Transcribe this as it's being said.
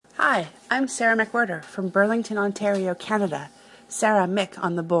Hi, I'm Sarah McWhirter from Burlington, Ontario, Canada. Sarah Mick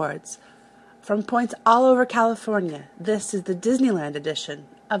on the boards. From points all over California, this is the Disneyland edition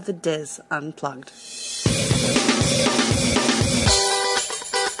of the Diz Unplugged.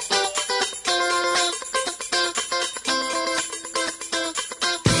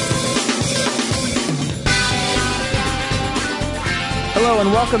 Hello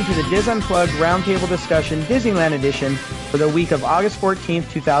and welcome to the Diz Unplugged Roundtable Discussion Disneyland Edition for the week of August 14th,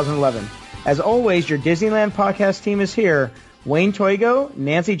 2011. As always, your Disneyland podcast team is here. Wayne Toigo,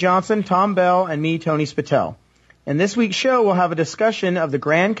 Nancy Johnson, Tom Bell, and me, Tony Spatel. In this week's show, we'll have a discussion of the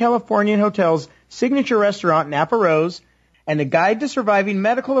Grand Californian Hotel's signature restaurant, Napa Rose, and a guide to surviving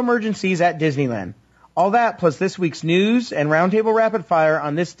medical emergencies at Disneyland. All that plus this week's news and Roundtable Rapid Fire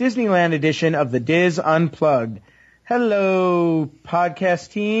on this Disneyland edition of the Diz Unplugged. Hello,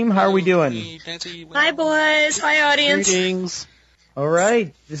 podcast team. How are we doing? Hi, boys. Hi, audience. Greetings. All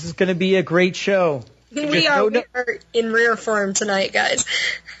right. This is going to be a great show. We are in rare form tonight, guys.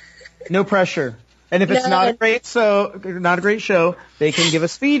 No pressure. And if it's not a great show, they can give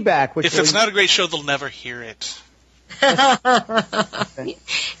us feedback. If it's not a great show, they'll never hear it.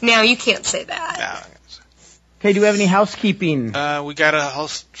 Now, you can't say that. No. Okay, do we have any housekeeping? We got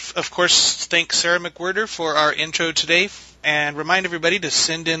of course, thank Sarah McWhirter for our intro today, and remind everybody to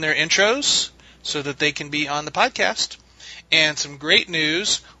send in their intros so that they can be on the podcast. And some great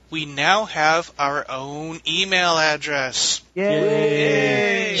news, we now have our own email address.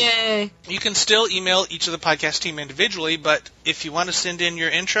 Yay! Yay! You can still email each of the podcast team individually, but if you want to send in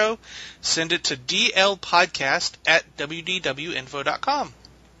your intro, send it to dlpodcast@wdwinfo.com.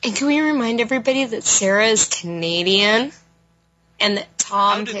 And can we remind everybody that Sarah is Canadian and that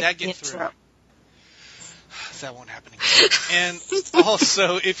Tom How did that get intro. through? That won't happen again. And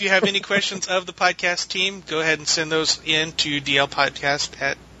also, if you have any questions of the podcast team, go ahead and send those in to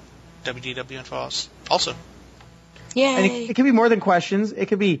dlpodcast@wdwinfo also. Yay. And it can be more than questions. It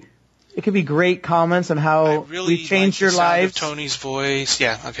could be great comments on how we changed your lives. Tony's voice.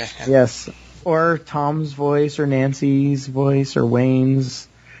 Yeah, okay. Yeah. Yes. Or Tom's voice, or Nancy's voice, or Wayne's.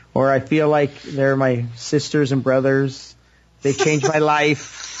 Or I feel like they're my sisters and brothers. They changed my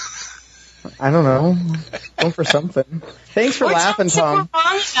life. I don't know. Going for something. Thanks for laughing, Tom.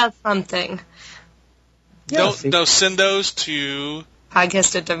 Wrong about something. Yeah, No, send those to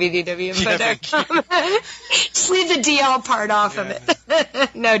podcast@wdwinfo.com. Just leave the DL part off of it.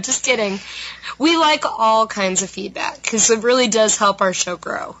 No, just kidding. We like all kinds of feedback because it really does help our show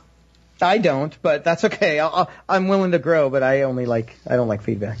grow. I don't, but that's okay. I'm willing to grow, but I don't like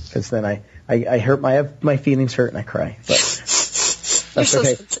feedback because then I hurt my feelings hurt and I cry. But that's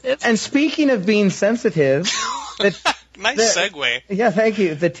okay. Sensitive. And speaking of being sensitive, nice segue. Yeah, thank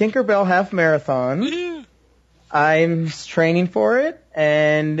you. The Tinkerbell Half Marathon. Woo-hoo. I'm training for it,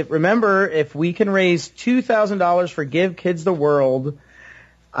 and remember, if we can raise $2,000 for Give Kids the World,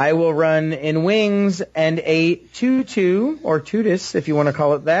 I will run in wings and a tutu, or tutus, if you want to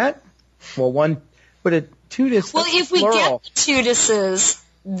call it that. Well, but a tutus. Well, if we plural. get tutuses,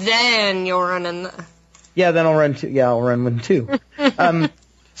 then you'll run in the... Yeah, then I'll run two. Yeah, I'll run one too.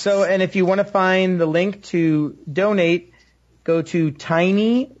 So, and if you want to find the link to donate, go to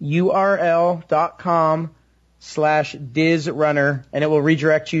tinyurl.com/DizRunner, and it will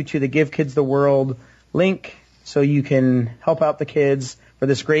redirect you to the Give Kids the World link so you can help out the kids for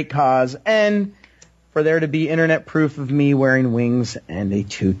this great cause and for there to be internet proof of me wearing wings and a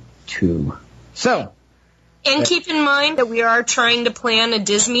tutu. So. And keep in mind that we are trying to plan a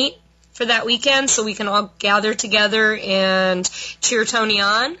Diz meet for that weekend so we can all gather together and cheer Tony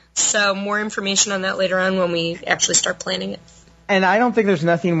on. So more information on that later on when we actually start planning it. And I don't think there's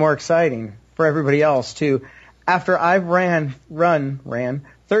nothing more exciting for everybody else to, after I've ran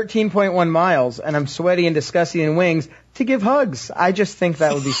 13.1 miles and I'm sweaty and disgusting in wings, to give hugs. I just think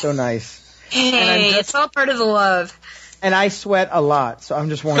that would be so nice. Hey, it's all part of the love. And I sweat a lot, so I'm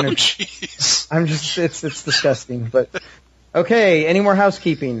just wondering. Oh, jeez. It's disgusting. But okay, any more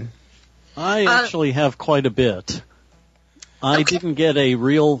housekeeping? I actually have quite a bit. I didn't get a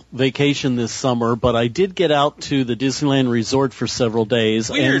real vacation this summer, but I did get out to the Disneyland Resort for several days,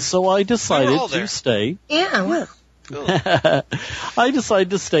 Weird. And so I decided to to stay. Yeah, well. I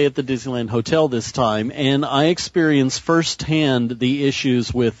decided to stay at the Disneyland Hotel this time, and I experienced firsthand the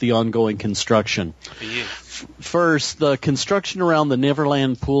issues with the ongoing construction. Yeah. First, the construction around the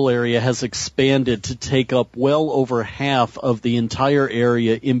Neverland pool area has expanded to take up well over half of the entire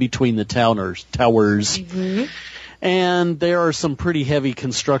area in between the towers. Mm-hmm. And there are some pretty heavy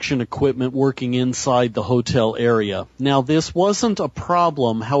construction equipment working inside the hotel area. Now, this wasn't a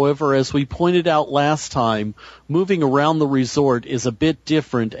problem. However, as we pointed out last time, moving around the resort is a bit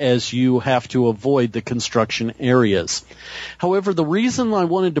different as you have to avoid the construction areas. However, the reason I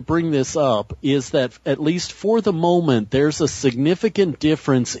wanted to bring this up is that, at least for the moment, there's a significant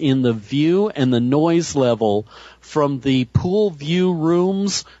difference in the view and the noise level from the pool view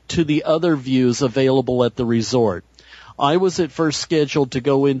rooms to the other views available at the resort. I was at first scheduled to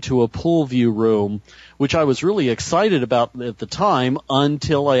go into a pool view room, which I was really excited about at the time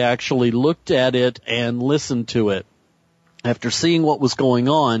until I actually looked at it and listened to it. After seeing what was going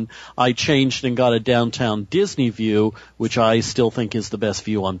on, I changed and got a downtown Disney view, which I still think is the best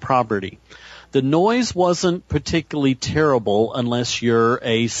view on property. The noise wasn't particularly terrible unless you're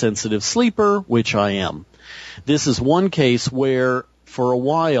a sensitive sleeper, which I am. This is one case where, for a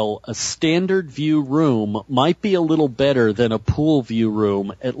while, a standard view room might be a little better than a pool view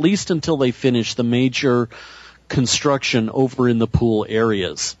room, at least until they finish the major construction over in the pool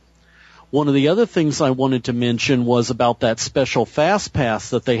areas. One of the other things I wanted to mention was about that special Fast Pass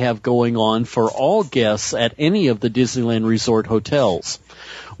that they have going on for all guests at any of the Disneyland Resort hotels.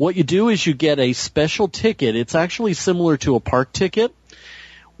 What you do is you get a special ticket. It's actually similar to a park ticket.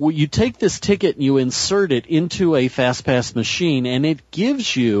 Well, you take this ticket and you insert it into a FastPass machine, and it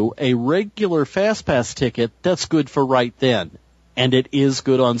gives you a regular FastPass ticket that's good for right then. And it is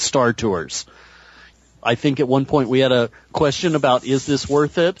good on Star Tours. I think at one point we had a question about, is this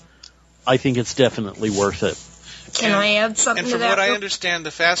worth it? I think it's definitely worth it. Can I add something to that? And from what I understand, the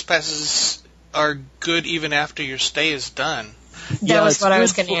FastPasses are good even after your stay is done. That was what I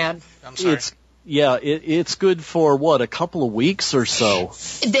was going to add. I'm sorry. It's good for, what, a couple of weeks or so?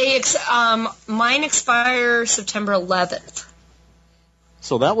 Mine expire September 11th.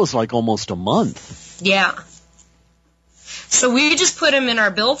 So that was like almost a month. Yeah. So we just put them in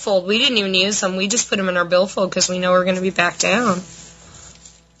our billfold. We didn't even use them. We just put them in our billfold because we know we're going to be back down.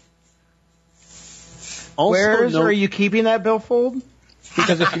 Also, are you keeping that billfold?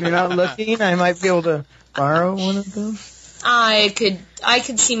 Because if you're not looking, I might be able to borrow one of those. I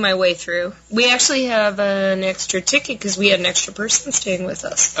could see my way through. We actually have an extra ticket because we had an extra person staying with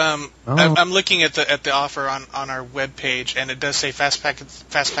us. I'm looking at the offer on our webpage, and it does say Fast Passes,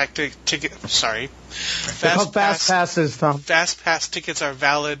 Tom. Fast Pass tickets are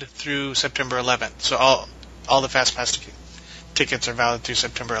valid through September 11th. So all the Fast Pass tickets are valid through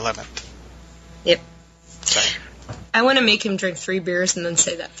September 11th. Yep. Sorry. I want to make him drink 3 beers and then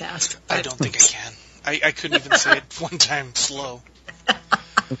say that fast. I don't think I can. I couldn't even say it one time slow.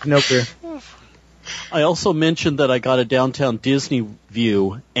 No beer. I also mentioned that I got a downtown Disney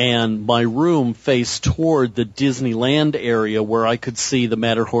view, and my room faced toward the Disneyland area where I could see the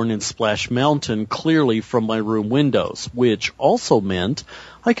Matterhorn and Splash Mountain clearly from my room windows, which also meant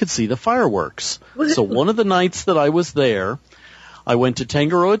I could see the fireworks. So one of the nights that I was there, I went to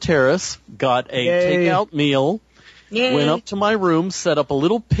Tangaroa Terrace, got a takeout meal, went up to my room, set up a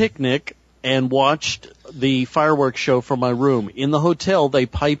little picnic, and watched the fireworks show from my room. In the hotel, they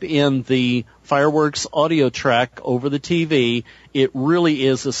pipe in the fireworks audio track over the TV. It really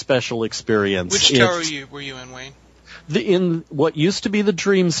is a special experience. Which tower were you in, Wayne? In what used to be the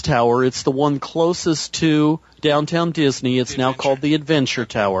Dreams Tower. It's the one closest to downtown Disney. It's now called the Adventure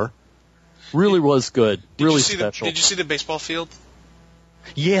Tower. Really was good. Really special. Did you see the baseball field?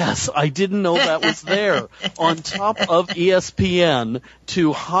 Yes, I didn't know that was there. On top of ESPN,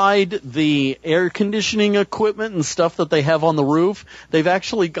 to hide the air conditioning equipment and stuff that they have on the roof, they've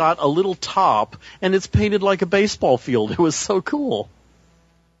actually got a little top, and it's painted like a baseball field. It was so cool.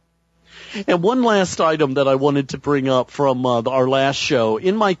 And one last item that I wanted to bring up from our last show.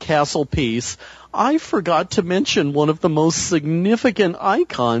 In my castle piece, I forgot to mention one of the most significant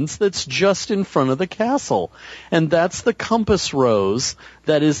icons that's just in front of the castle, and that's the compass rose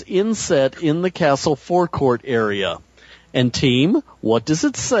that is inset in the castle forecourt area. And team, what does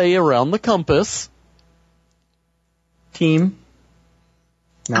it say around the compass? Team?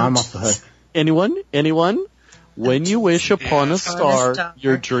 No, I'm off the hook. Anyone? When you wish upon a star,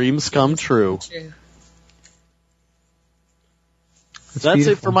 your dreams come true. That's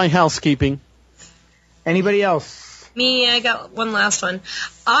beautiful. It for my housekeeping. Anybody else? Me, I got one last one.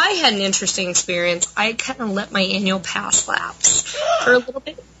 I had an interesting experience. I kind of let my annual pass lapse for a little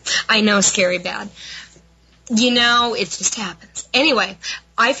bit. I know, scary bad. You know, it just happens. Anyway,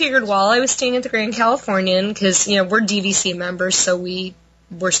 I figured while I was staying at the Grand Californian, because, you know, we're DVC members, so we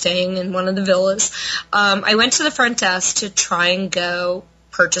were staying in one of the villas, I went to the front desk to try and go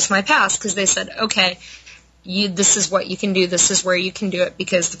purchase my pass, because they said, okay, this is what you can do, this is where you can do it,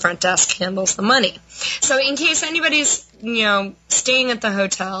 because the front desk handles the money. So in case anybody's, staying at the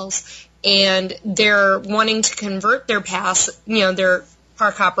hotels and they're wanting to convert their pass, their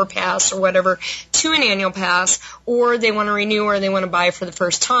park hopper pass or whatever, to an annual pass, or they want to renew or they want to buy for the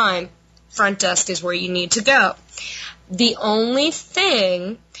first time, front desk is where you need to go. The only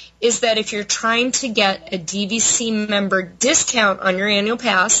thing is that if you're trying to get a DVC member discount on your annual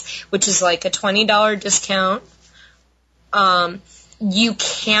pass, which is like a $20 discount, you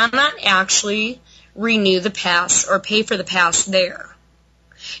cannot actually renew the pass or pay for the pass there.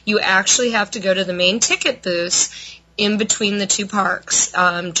 You actually have to go to the main ticket booths in between the two parks,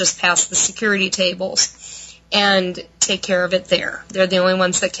 just past the security tables, and take care of it there. They're the only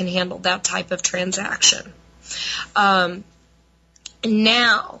ones that can handle that type of transaction.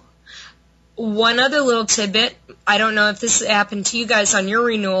 Now, one other little tidbit, I don't know if this happened to you guys on your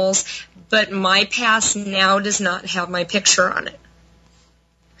renewals, but my pass now does not have my picture on it.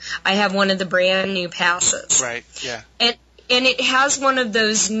 I have one of the brand new passes. Right, yeah. And it has one of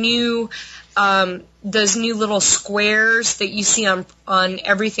those new little squares that you see on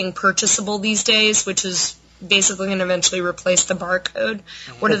everything purchasable these days, which is basically going to eventually replace the barcode.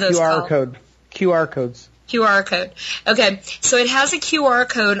 What are those called? QR codes. QR code. Okay, so it has a QR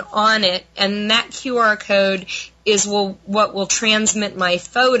code on it, and that QR code is what will transmit my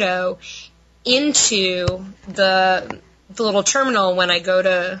photo into the little terminal when I go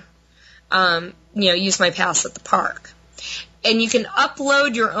to use my pass at the park. And you can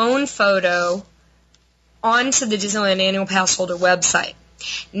upload your own photo onto the Disneyland Annual Pass Holder website.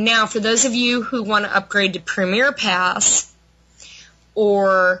 Now, for those of you who want to upgrade to Premier Pass,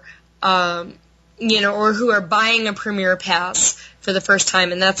 or who are buying a Premier Pass for the first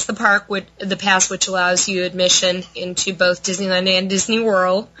time, and that's the pass which allows you admission into both Disneyland and Disney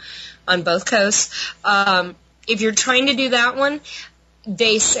World on both coasts. If you're trying to do that one,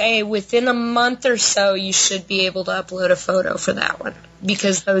 they say within a month or so you should be able to upload a photo for that one,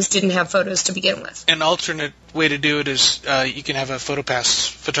 because those didn't have photos to begin with. An alternate way to do it is you can have a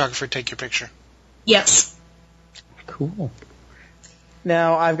PhotoPass photographer take your picture. Yes. Cool.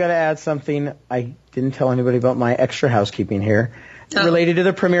 Now, I've got to add something. I didn't tell anybody about my extra housekeeping here. Oh. Related to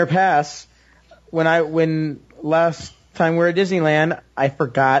the Premier Pass, when last time we were at Disneyland, I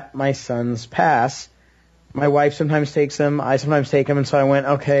forgot my son's pass. My wife sometimes takes them, I sometimes take them, and so I went,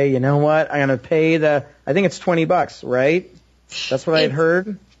 okay, you know what? I'm going to pay I think it's $20, right? That's what I had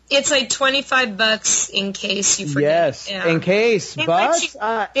heard. It's like $25 in case you forget. Yes, yeah. In case. They let you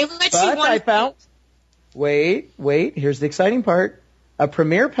I found. Wait. Here's the exciting part. A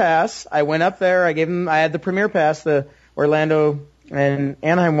Premier Pass. I went up there. I had the Premier Pass, the Orlando and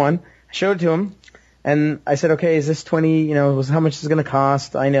Anaheim one. I showed it to him, and I said, okay, is this 20? How much is it going to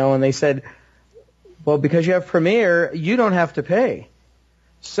cost? I know, and they said, well, because you have Premier, you don't have to pay.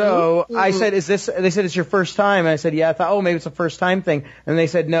 So I said, they said, it's your first time. And I said, yeah. I thought, maybe it's a first time thing. And they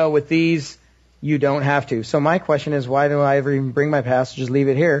said, no, with these, you don't have to. So my question is, why do I ever even bring my pass? Just leave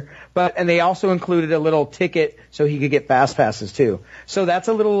it here. And they also included a little ticket so he could get fast passes too. So that's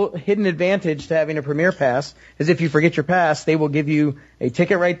a little hidden advantage to having a Premier Pass, is if you forget your pass, they will give you a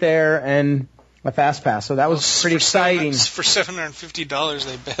ticket right there and a fast pass. So that was pretty exciting. For $750,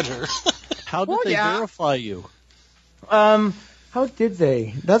 they better. How did they verify you? How did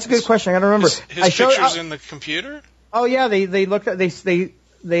they? That's a good question. I gotta remember. His picture's in the computer? Oh yeah, they looked at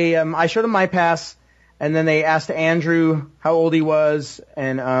I showed them my pass, and then they asked Andrew how old he was,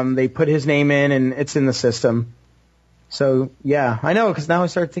 and they put his name in, and it's in the system. So yeah, I know, because now I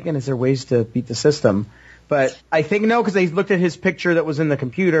started thinking, is there ways to beat the system? But I think no, because they looked at his picture that was in the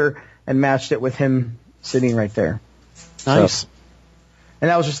computer and matched it with him sitting right there. Nice. So, and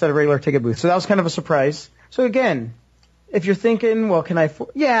that was just at a regular ticket booth. So that was kind of a surprise. So again, if you're thinking, well, can I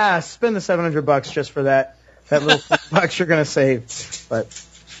spend the $700 just for that little bucks you're going to save. But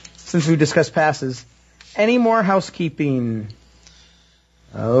since we discussed passes, any more housekeeping?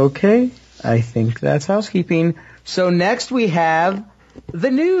 Okay, I think that's housekeeping. So next we have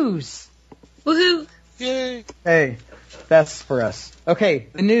the news. Woohoo! Yay! Hey, that's for us. Okay,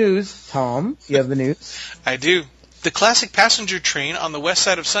 the news. Tom, you have the news? I do. The classic passenger train on the west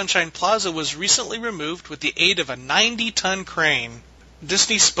side of Sunshine Plaza was recently removed with the aid of a 90-ton crane.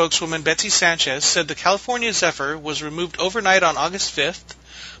 Disney spokeswoman Betsy Sanchez said the California Zephyr was removed overnight on August 5th,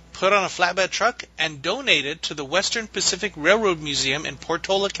 put on a flatbed truck, and donated to the Western Pacific Railroad Museum in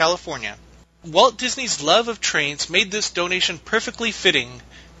Portola, California. Walt Disney's love of trains made this donation perfectly fitting,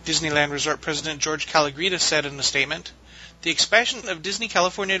 Disneyland Resort President George Calagrita said in a statement. The expansion of Disney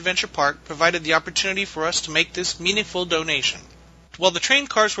California Adventure Park provided the opportunity for us to make this meaningful donation. While the train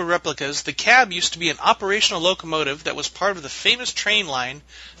cars were replicas, the cab used to be an operational locomotive that was part of the famous train line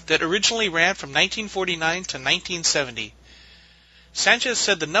that originally ran from 1949 to 1970. Sanchez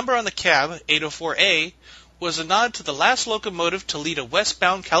said the number on the cab, 804A, was a nod to the last locomotive to lead a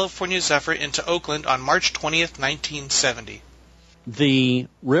westbound California Zephyr into Oakland on March 20th, 1970. The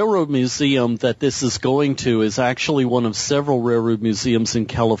railroad museum that this is going to is actually one of several railroad museums in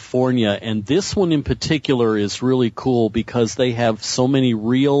California, and this one in particular is really cool because they have so many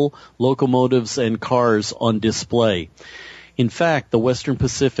real locomotives and cars on display. In fact, the Western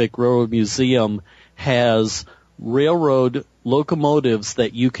Pacific Railroad Museum has railroad locomotives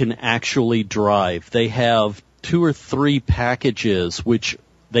that you can actually drive. They have 2 or 3 packages which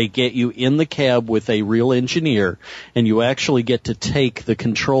they get you in the cab with a real engineer, and you actually get to take the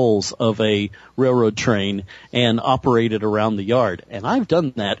controls of a railroad train and operate it around the yard. And I've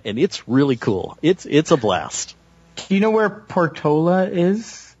done that, and it's really cool. It's a blast. Do you know where Portola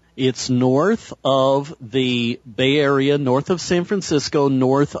is? It's north of the Bay Area, north of San Francisco,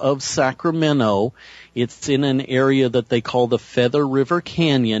 north of Sacramento. It's in an area that they call the Feather River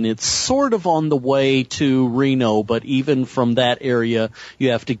Canyon. It's sort of on the way to Reno, but even from that area,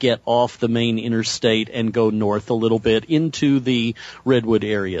 you have to get off the main interstate and go north a little bit into the Redwood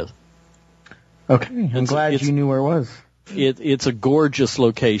area. Okay, I'm glad you knew where it was. It's a gorgeous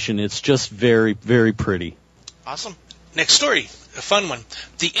location. It's just very, very pretty. Awesome. Next story, a fun one.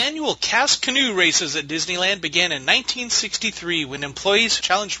 The annual cast canoe races at Disneyland began in 1963 when employees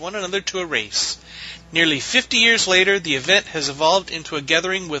challenged one another to a race. Nearly 50 years later, the event has evolved into a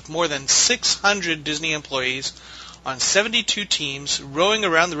gathering with more than 600 Disney employees on 72 teams rowing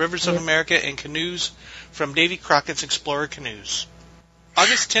around the rivers of America in canoes from Davy Crockett's Explorer Canoes.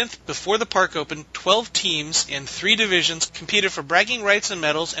 August 10th, before the park opened, 12 teams in 3 divisions competed for bragging rights and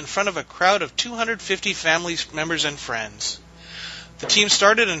medals in front of a crowd of 250 family members and friends. The team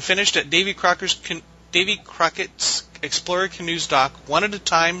started and finished at Davy Crockett's Explorer Canoes dock, one at a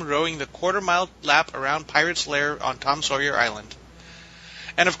time, rowing the quarter-mile lap around Pirate's Lair on Tom Sawyer Island.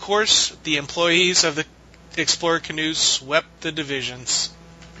 And of course, the employees of the Explorer Canoes swept the divisions.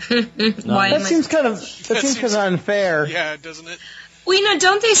 That seems kind of unfair. Yeah, doesn't it? Well,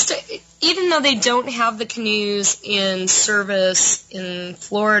 don't they, even though they don't have the canoes in service in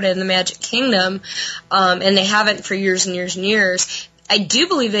Florida in the Magic Kingdom, and they haven't for years and years and years, I do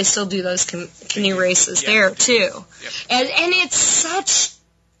believe they still do those canoe races there, too. Yep. And it's such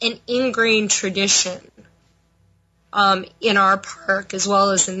an ingrained tradition in our park as well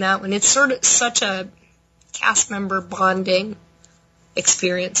as in that one. It's sort of such a cast member bonding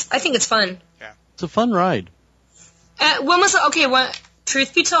experience. I think it's fun. Yeah. It's a fun ride.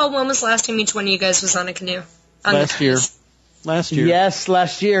 Truth be told, when was the last time each one of you guys was on a canoe? Last year. Yes,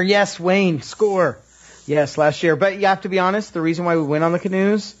 last year. Yes, Wayne, score. Yes, last year. But you have to be honest, the reason why we went on the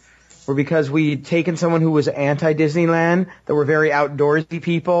canoes were because we'd taken someone who was anti-Disneyland, that were very outdoorsy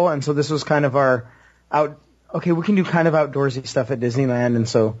people, and so this was kind of our we can do kind of outdoorsy stuff at Disneyland, and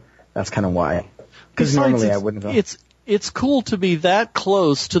so that's kind of why. Because normally I wouldn't go. It's cool to be that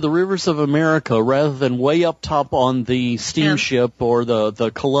close to the rivers of America rather than way up top on the steamship or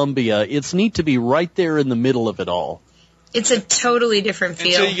the Columbia. It's neat to be right there in the middle of it all. It's a totally different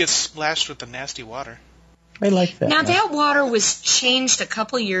feel. Until you get splashed with the nasty water. I like that. Now, that water was changed a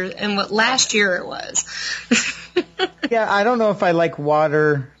couple years, and last year it was. Yeah, I don't know if I like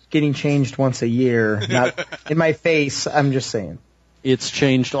water getting changed once a year. Not in my face, I'm just saying. It's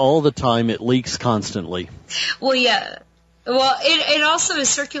changed all the time. It leaks constantly. Well, yeah. Well, it also is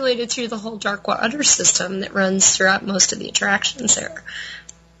circulated through the whole dark water system that runs throughout most of the attractions there.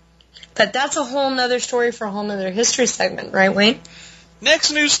 But that's a whole nother story for a whole nother history segment, right, Wayne?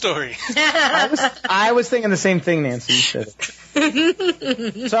 Next news story. I was thinking the same thing, Nancy. You said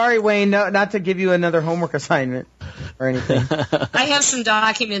it. Sorry, Wayne, not to give you another homework assignment or anything. I have some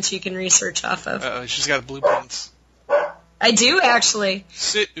documents you can research off of. She's got blueprints. I do, actually.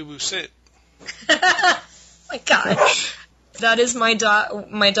 Sit, Ubu, sit. My God. That is my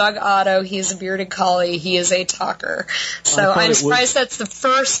dog Otto. He is a bearded collie. He is a talker. So I'm surprised that's the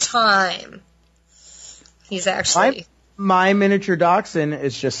first time he's actually... My miniature dachshund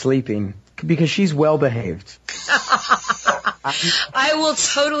is just sleeping because she's well behaved. I will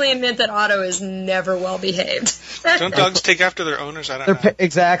totally admit that Otto is never well behaved. Don't dogs take after their owners? I don't know.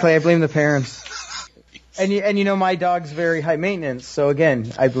 Exactly. I blame the parents. And my dog's very high maintenance, so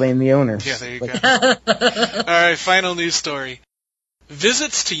again, I blame the owners. Yeah, there you go. All right, final news story.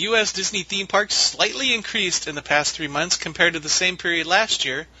 Visits to U.S. Disney theme parks slightly increased in the past 3 months compared to the same period last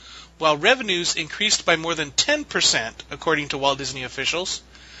year, while revenues increased by more than 10%, according to Walt Disney officials.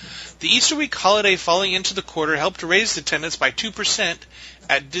 The Easter week holiday falling into the quarter helped raise attendance by 2%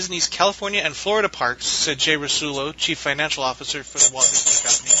 at Disney's California and Florida parks, said Jay Rasulo, Chief Financial Officer for the Walt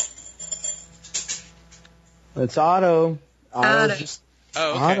Disney Company. It's Otto. Oh, okay.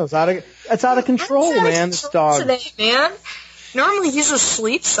 Otto's it's out of control, man. This dog. Today, man. Normally he's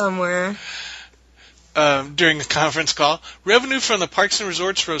asleep somewhere. During a conference call, revenue from the parks and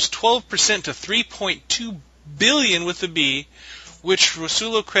resorts rose 12% to $3.2 billion with a B, which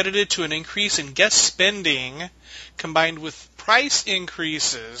Rasulo credited to an increase in guest spending combined with price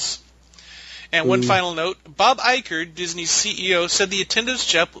increases. And one final note, Bob Iger, Disney's CEO, said the attendance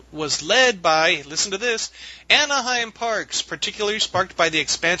jump was led by, listen to this, Anaheim Parks, particularly sparked by the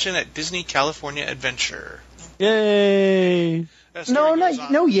expansion at Disney California Adventure. Yay! No,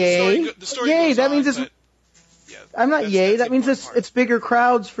 yay. The story Yay, goes that on, means it's... but, yeah, I'm not yay, that means important part. it's bigger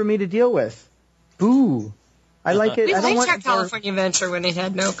crowds for me to deal with. Boo. I like it. We I don't liked our want... California Adventure when it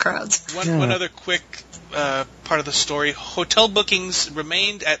had no crowds. One other quick part of the story. Hotel bookings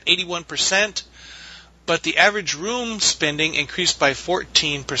remained at 81%, but the average room spending increased by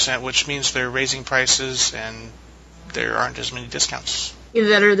 14%, which means they're raising prices and there aren't as many discounts. Either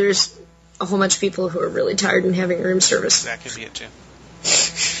that or there's a whole bunch of people who are really tired and having room service. That could be it, too.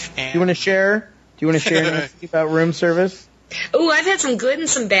 Do you want to share? Do you want to share anything about room service? Oh, I've had some good and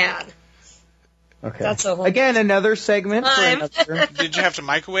some bad. Okay. That's a whole... Again, another segment for another... Did you have to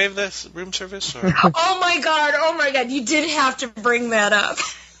microwave this room service? Or? Oh my god, you did have to bring that up.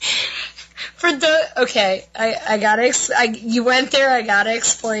 I gotta, you went there, I gotta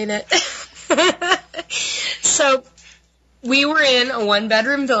explain it. So, we were in a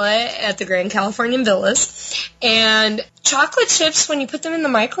one-bedroom villa at the Grand Californian Villas, and chocolate chips, when you put them in the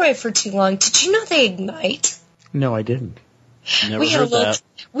microwave for too long, did you know they ignite? No, I didn't. Never heard that.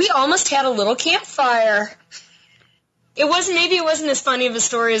 We almost had a little campfire. Maybe it wasn't as funny of a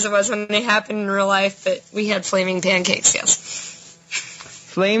story as it was when it happened in real life, but we had flaming pancakes, yes.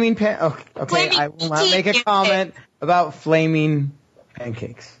 Flaming okay, I will not make a comment about flaming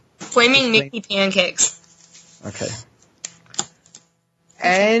pancakes. Flaming Mickey pancakes. Okay.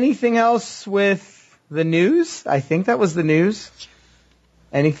 Anything else with the news? I think that was the news.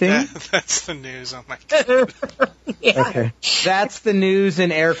 Anything? That's the news. Oh my god. Yeah. Okay. That's the news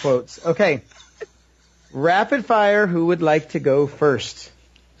in air quotes. Okay. Rapid fire, who would like to go first?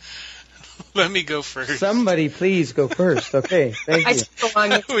 Let me go first. Somebody please go first. Okay, thank you.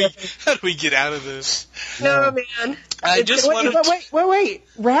 How do we get out of this? No, man. I just wanted to... Wait.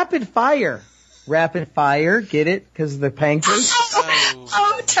 Rapid fire. Rapid fire. Get it? Because the pancakes?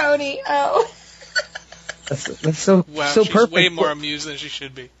 Oh, Tony. Oh. That's so she's perfect. Way more amused than she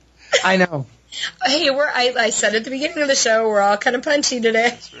should be. I know. Hey, I said at the beginning of the show, we're all kind of punchy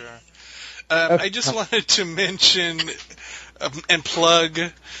today. Yes, we are. I just wanted to mention and plug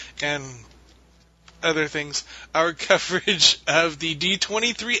and other things, our coverage of the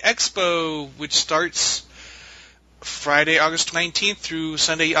D23 Expo, which starts Friday, August 19th through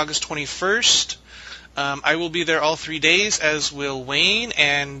Sunday, August 21st. I will be there all 3 days, as will Wayne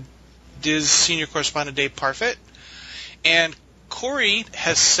and Diz Senior Correspondent Dave Parfit. And Corey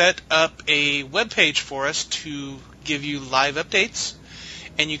has set up a webpage for us to give you live updates,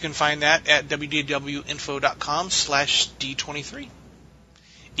 and you can find that at www.info.com/D23.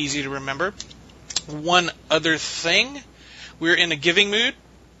 Easy to remember. One other thing, we're in a giving mood,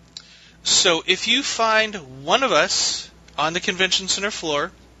 so if you find one of us on the convention center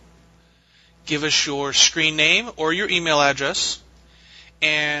floor, give us your screen name or your email address,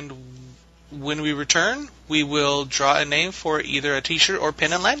 and when we return, we will draw a name for either a t-shirt or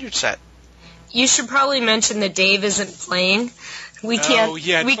pin and lanyard set. You should probably mention that Dave isn't playing. We can't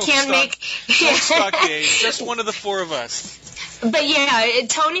make... Don't stock Dave. Just one of the four of us. But yeah,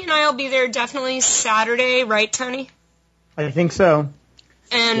 Tony and I will be there definitely Saturday, right, Tony? I think so.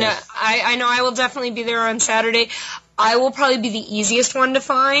 And yes. I know I will definitely be there on Saturday. I will probably be the easiest one to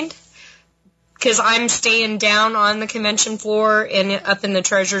find, because I'm staying down on the convention floor and up in the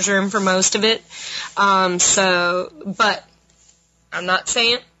treasurer's room for most of it. But I'm not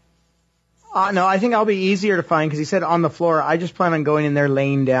saying... No, I think I'll be easier to find, because he said on the floor. I just plan on going in there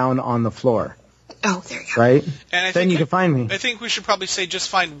laying down on the floor. Oh, there you go. Right? And then you can find me. I think we should probably say just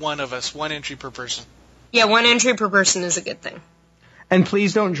find one of us, one entry per person. Yeah, one entry per person is a good thing. And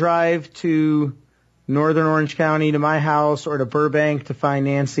please don't drive to Northern Orange County to my house or to Burbank to find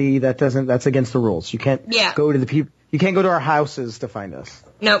Nancy. That's against the rules. You can't go to the people. You can't go to our houses to find us.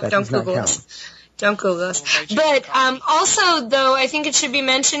 Nope, don't Google us. Don't Google us. But also, though, I think it should be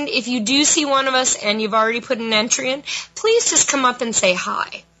mentioned, if you do see one of us and you've already put an entry in, please just come up and say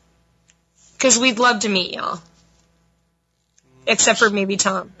hi. Because we'd love to meet y'all. except for maybe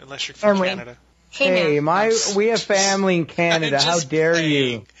Tom. Unless you're from Canada. Hey, we have family in Canada. How dare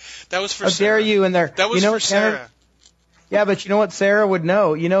you? That was for How Sarah. dare you? And that was for Sarah. Yeah, but you know what Sarah would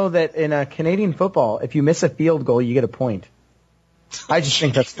know? You know that in Canadian football, if you miss a field goal, you get a point. I just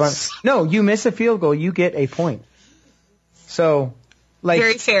think that's fun. No, you miss a field goal, you get a point. So, like,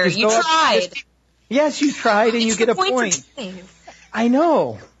 very fair. You tried. Yes, you tried, and you get a point. I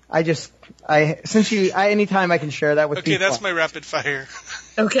know. Anytime I can share that with people. Okay, that's my rapid fire.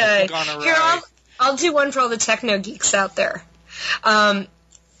 Okay. Here, I'll do one for all the techno geeks out there.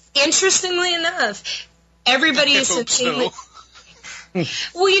 Interestingly enough, everybody's been seeing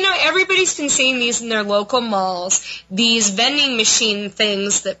everybody's been seeing these in their local malls, these vending machine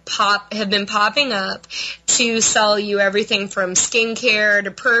things that have been popping up to sell you everything from skincare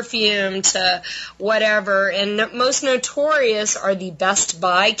to perfume to whatever, and most notorious are the Best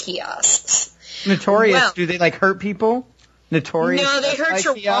Buy kiosks. Notorious? Well, do they, hurt people? Notorious? No, they hurt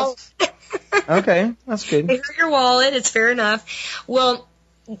your wallet. Okay, that's good. They hurt your wallet, it's fair enough. Well,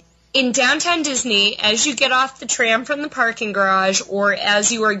 in downtown Disney, as you get off the tram from the parking garage or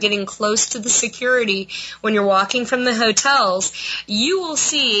as you are getting close to the security when you're walking from the hotels, you will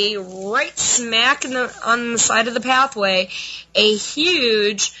see right smack on the side of the pathway a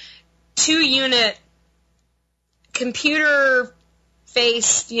huge 2-unit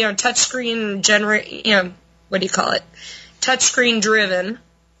computer-faced, touchscreen touchscreen driven.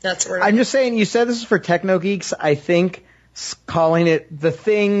 That's where I'm just saying, you said this is for techno geeks. I think calling it the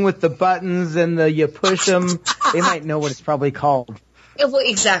thing with the buttons and you push them, they might know what it's probably called. Well,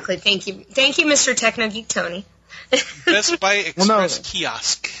 exactly. Thank you, Mr. Techno Geek Tony. Best Buy Express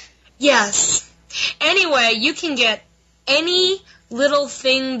kiosk. Yes. Anyway, you can get any little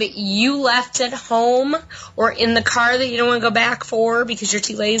thing that you left at home or in the car that you don't want to go back for because you're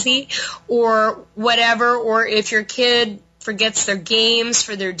too lazy or whatever, or if your kid forgets their games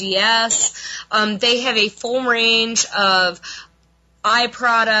for their DS. They have a full range of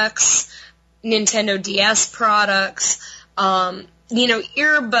iProducts, Nintendo DS products, earbuds,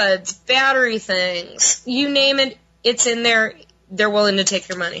 battery things, you name it, it's in there. They're willing to take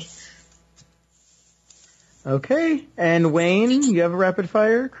your money. Okay, and Wayne, you have a rapid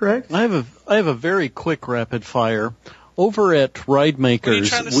fire, correct? I have a very quick rapid fire. Over at Ride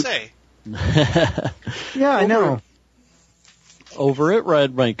Makers. What are you trying to say? Yeah, I know. Over at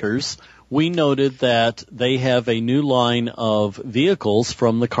Ride Makers, we noted that they have a new line of vehicles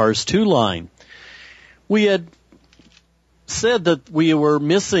from the Cars 2 line. We had said that we were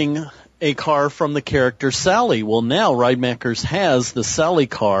missing a car from the character Sally. Well, now Ride Makers has the Sally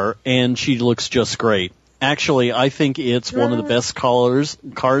car, and she looks just great. Actually, I think it's one of the best cars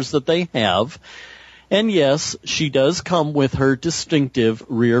that they have. And yes, she does come with her distinctive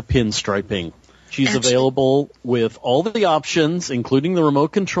rear pinstriping. She's available with all the options, including the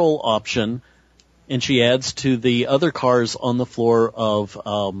remote control option, and she adds to the other cars on the floor of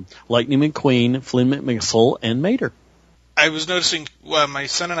Lightning McQueen, Flynn McMissile, and Mater. I was noticing my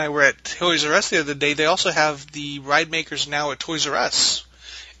son and I were at Toys R Us the other day. They also have the Ride Makers now at Toys R Us.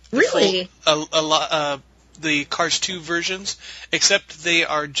 Really? The Cars 2 versions, except they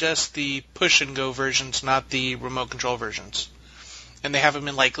are just the push-and-go versions, not the remote control versions. And they have them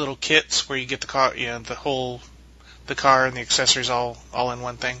in little kits where you get the car, the car and the accessories all in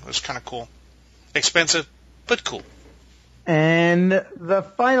one thing. It was kind of cool. Expensive, but cool. And the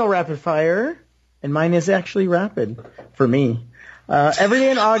final rapid fire, and mine is actually rapid for me. Every day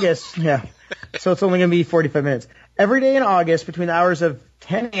in August, yeah, so it's only going to be 45 minutes. Every day in August between the hours of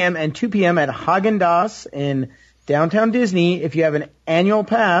 10 a.m. and 2 p.m. at Haagen-Dazs in downtown Disney, if you have an annual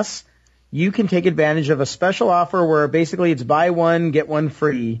pass, you can take advantage of a special offer where basically it's buy one, get one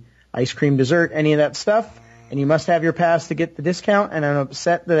free. Ice cream, dessert, any of that stuff. And you must have your pass to get the discount. And I'm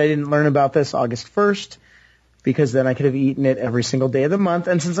upset that I didn't learn about this August 1st because then I could have eaten it every single day of the month.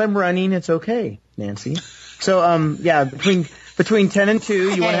 And since I'm running, it's okay, Nancy. So, between 10 and 2,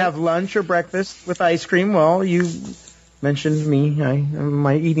 you want to have lunch or breakfast with ice cream. Well, you mentioned me,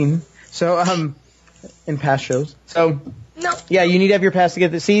 my eating. So, in past shows. So, no. Yeah, you need to have your pass to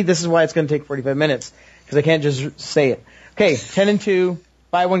get this. See, this is why it's going to take 45 minutes, because I can't just say it. Okay, 10 and 2,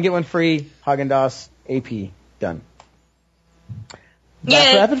 buy one, get one free, Haagen-Dazs, AP, done.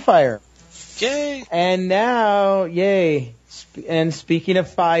 That's rapid fire. Yay! And now, and speaking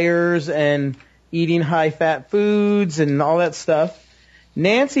of fires and eating high-fat foods and all that stuff,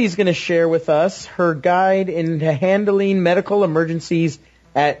 Nancy's going to share with us her guide into handling medical emergencies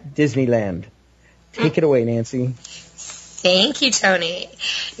at Disneyland. Take it away, Nancy. Thank you, Tony.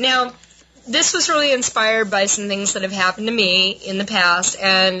 Now, this was really inspired by some things that have happened to me in the past,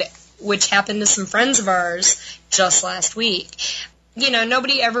 and which happened to some friends of ours just last week.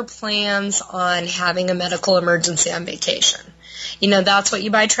 Nobody ever plans on having a medical emergency on vacation. That's what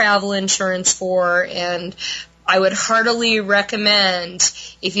you buy travel insurance for, and I would heartily recommend,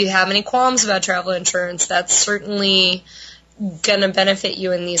 if you have any qualms about travel insurance, that's certainly going to benefit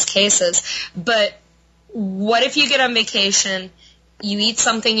you in these cases. But what if you get on vacation, you eat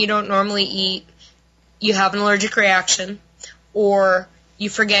something you don't normally eat, you have an allergic reaction, or you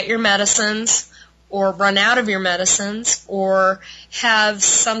forget your medicines, or run out of your medicines, or have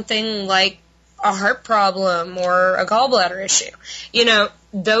something like a heart problem or a gallbladder issue?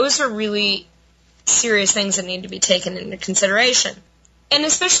 Those are really serious things that need to be taken into consideration. And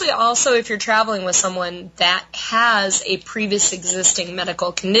especially also if you're traveling with someone that has a previous existing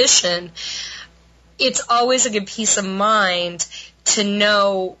medical condition, it's always a good peace of mind to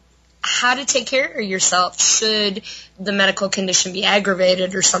know how to take care of yourself should the medical condition be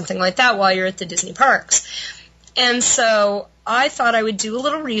aggravated or something like that while you're at the Disney parks. And so I thought I would do a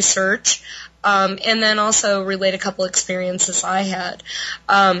little research and then also relate a couple experiences I had.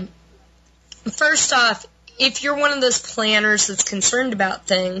 First off, if you're one of those planners that's concerned about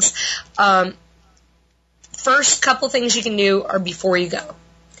things, first couple things you can do are before you go.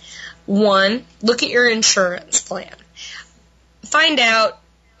 One, look at your insurance plan. Find out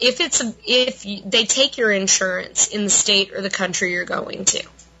if they take your insurance in the state or the country you're going to.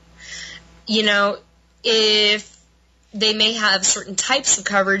 If they may have certain types of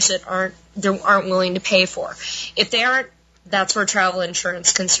coverage that aren't willing to pay for. If they aren't, that's where travel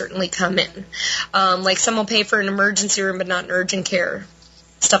insurance can certainly come in. Like some will pay for an emergency room but not an urgent care,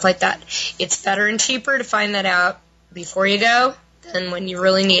 stuff like that. It's better and cheaper to find that out before you go than when you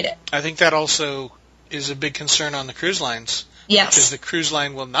really need it. I think that also is a big concern on the cruise lines. Yes. Because the cruise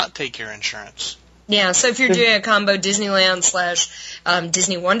line will not take your insurance. Yeah, so if you're doing a combo Disneyland /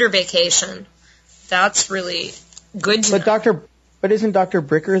 Disney Wonder vacation, that's really good to know. But isn't Dr.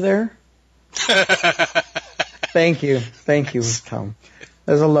 Bricker there? Thank you, Tom.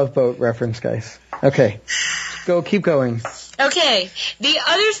 There's a Love Boat reference, guys. Okay, keep going. Okay, the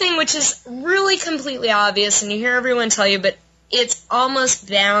other thing which is really completely obvious, and you hear everyone tell you, but it's almost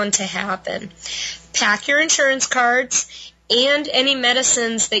bound to happen. Pack your insurance cards and any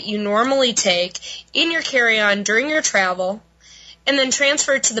medicines that you normally take in your carry-on during your travel, and then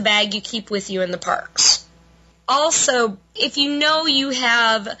transfer it to the bag you keep with you in the parks. Also, if you know you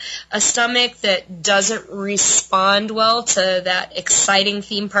have a stomach that doesn't respond well to that exciting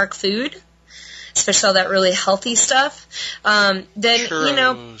theme park food, especially all that really healthy stuff, then,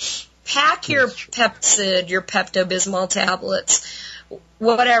 Churros. Pack your Pepcid, your Pepto-Bismol tablets,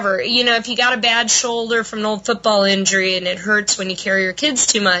 whatever. If you got a bad shoulder from an old football injury and it hurts when you carry your kids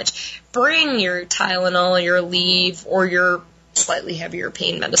too much, bring your Tylenol, your Aleve, or your slightly heavier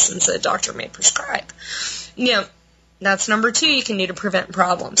pain medicines that a doctor may prescribe. That's number 2 you can do to prevent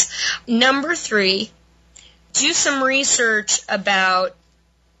problems. Number 3, do some research about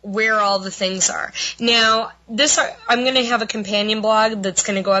where all the things are. Now, I'm going to have a companion blog that's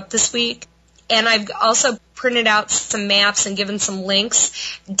going to go up this week, and I've also printed out some maps and given some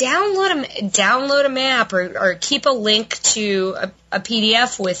links. Download a map or keep a link to a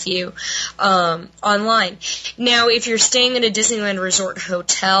PDF with you online. Now, if you're staying at a Disneyland Resort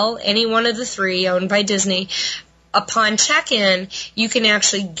hotel, any one of the 3 owned by Disney, upon check-in, you can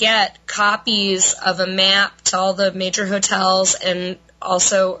actually get copies of a map to all the major hotels and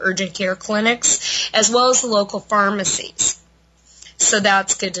also urgent care clinics, as well as the local pharmacies. So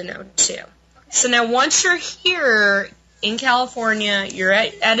that's good to know, too. So now once you're here in California, you're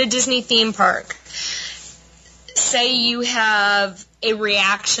at a Disney theme park, say you have a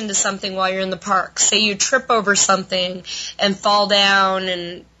reaction to something while you're in the park. Say you trip over something and fall down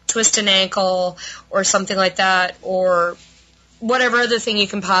and twist an ankle or something like that, or whatever other thing you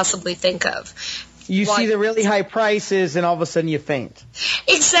can possibly think of. You see the really high prices and all of a sudden you faint.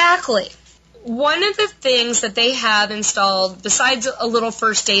 Exactly. One of the things that they have installed, besides a little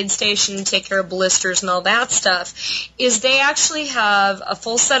first aid station to take care of blisters and all that stuff, is they actually have a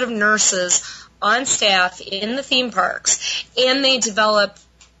full set of nurses on staff in the theme parks, and they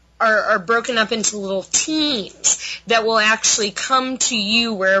are broken up into little teams that will actually come to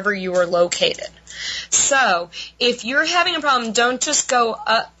you wherever you are located. So, if you're having a problem, don't just go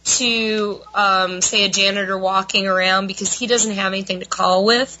up to, say, a janitor walking around because he doesn't have anything to call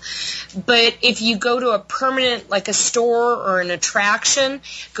with. But if you go to a permanent, like a store or an attraction,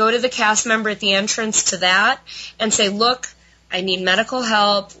 go to the cast member at the entrance to that and say, look, I need medical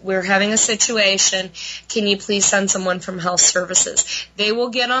help. We're having a situation. Can you please send someone from health services? They will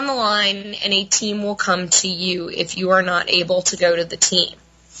get on the line and a team will come to you if you are not able to go to the team.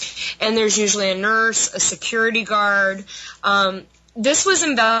 And there's usually a nurse, a security guard. This was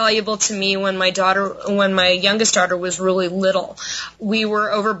invaluable to me when my youngest daughter was really little. We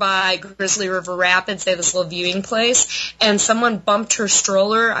were over by Grizzly River Rapids. They have this little viewing place, and someone bumped her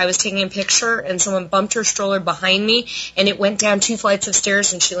stroller. I was taking a picture, and someone bumped her stroller behind me, and it went down 2 flights of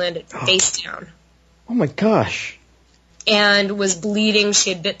stairs, and she landed face down. Oh, my gosh. And was bleeding.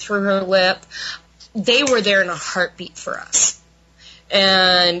 She had bit through her lip. They were there in a heartbeat for us.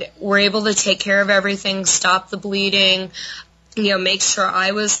 And were able to take care of everything, stop the bleeding, make sure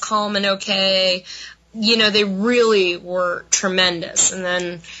I was calm and okay. They really were tremendous. And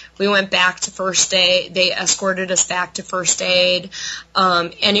then we went back to first aid. They escorted us back to first aid.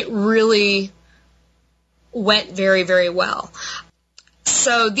 And it really went very, very well.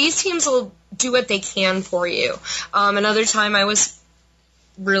 So these teams will do what they can for you. Another time I was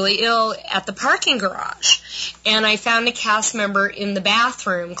really ill at the parking garage, and I found a cast member in the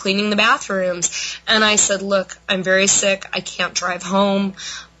bathroom, cleaning the bathrooms, and I said, look, I'm very sick, I can't drive home,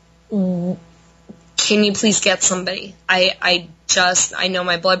 can you please get somebody? I know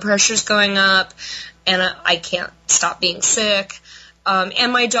my blood pressure's going up, and I can't stop being sick,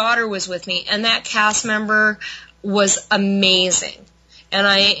 and my daughter was with me, and that cast member was amazing. And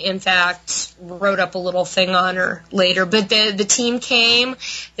I, in fact, wrote up a little thing on her later. But the team came,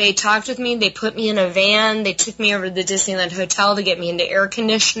 they talked with me, they put me in a van, they took me over to the Disneyland Hotel to get me into air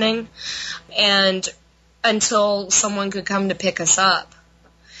conditioning, and until someone could come to pick us up.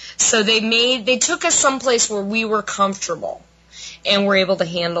 So they took us someplace where we were comfortable and were able to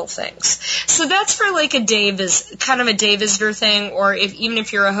handle things. So that's for like kind of a day visitor thing, or even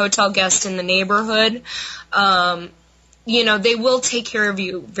if you're a hotel guest in the neighborhood, they will take care of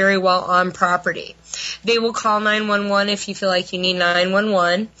you very well on property. They will call 911 if you feel like you need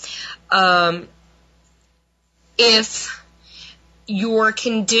 911. If your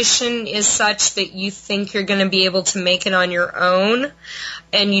condition is such that you think you're going to be able to make it on your own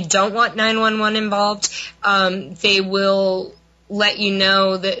and you don't want 911 involved, they will let you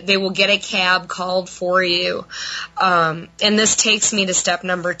know that they will get a cab called for you. And this takes me to step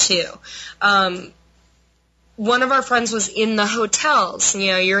number 2. One of our friends was in the hotels.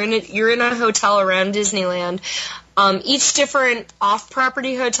 You're in a hotel around Disneyland. Each different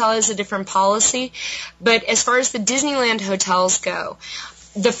off-property hotel has a different policy, but as far as the Disneyland hotels go,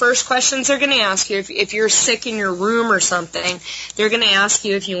 the first questions they're going to ask you, if you're sick in your room or something, they're going to ask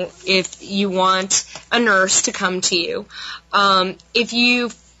you if you want a nurse to come to you. If you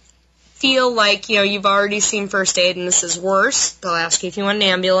feel like you've already seen first aid and this is worse, they'll ask you if you want an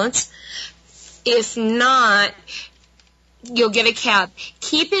ambulance. If not, you'll get a cab.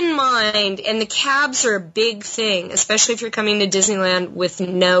 Keep in mind, and the cabs are a big thing, especially if you're coming to Disneyland with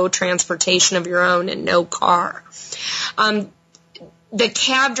no transportation of your own and no car. The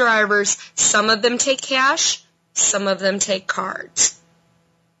cab drivers, some of them take cash, some of them take cards.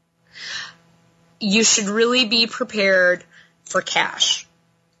 You should really be prepared for cash.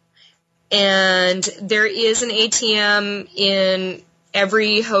 And there is an ATM in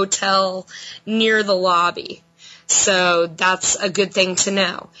every hotel near the lobby. So that's a good thing to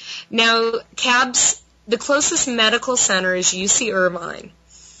know. Now, cabs, the closest medical center is UC Irvine.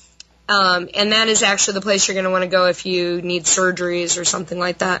 And that is actually the place you're going to want to go if you need surgeries or something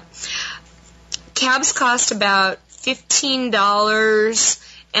like that. Cabs cost about $15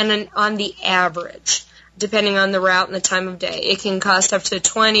 and on the average, depending on the route and the time of day. It can cost up to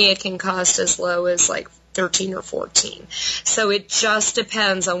 $20. It can cost as low as like 13 or 14. So it just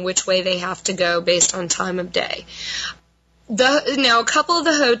depends on which way they have to go based on time of day. Now, a couple of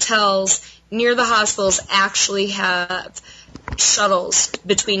the hotels near the hospitals actually have shuttles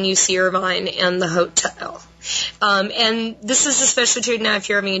between UC Irvine and the hotel. And this is especially true now if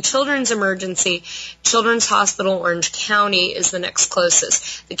you're having a children's emergency. Children's Hospital Orange County is the next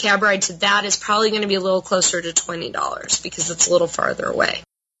closest. The cab ride to that is probably going to be a little closer to $20 because it's a little farther away.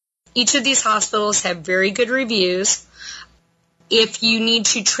 Each of these hospitals have very good reviews. If you need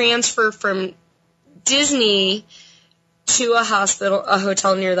to transfer from Disney to a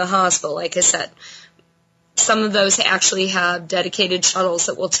hotel near the hospital, like I said, some of those actually have dedicated shuttles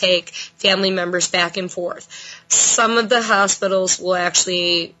that will take family members back and forth. Some of the hospitals will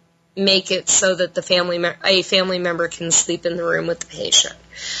actually make it so that a family member can sleep in the room with the patient.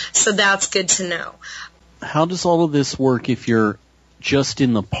 So that's good to know. How does all of this work if you're just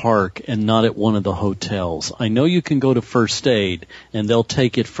in the park and not at one of the hotels? I know you can go to first aid and they'll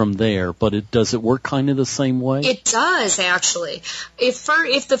take it from there, but does it work kind of the same way? It does, actually. If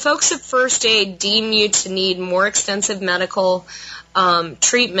the folks at first aid deem you to need more extensive medical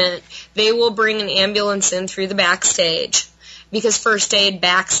treatment, they will bring an ambulance in through the backstage because first aid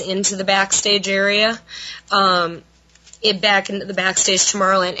backs into the backstage area. Back into the backstage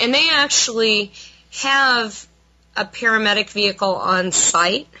Tomorrowland. And they actually have a paramedic vehicle on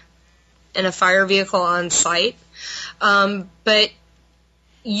site and a fire vehicle on site. But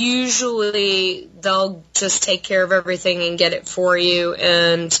usually they'll just take care of everything and get it for you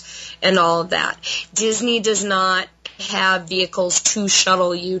and all of that. Disney does not have vehicles to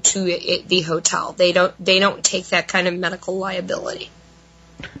shuttle you to the hotel. They don't take that kind of medical liability.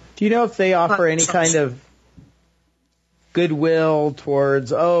 Do you know if they offer any kind of goodwill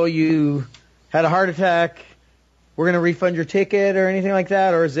towards, you had a heart attack, we're going to refund your ticket or anything like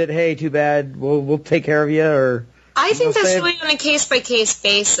that? Or is it, hey, too bad, we'll take care of you? Or I think that's really on a case-by-case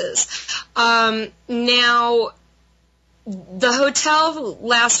basis. Now, the hotel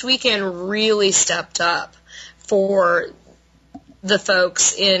last weekend really stepped up for the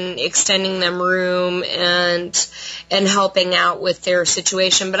folks in extending them room and helping out with their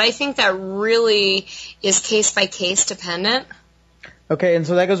situation. But I think that really is case-by-case dependent. Okay, and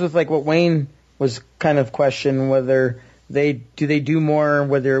so that goes with like what Wayne was kind of questioning, whether they do more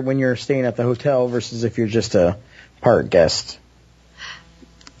when you're staying at the hotel versus if you're just a park guest.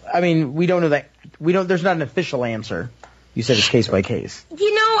 I mean, we don't know that. There's not an official answer. You said it's case by case.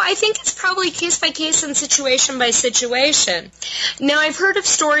 I think it's probably case by case and situation by situation. Now, I've heard of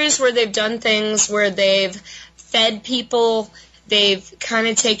stories where they've done things where they've fed people, they've kind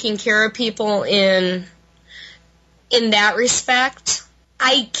of taken care of people in that respect.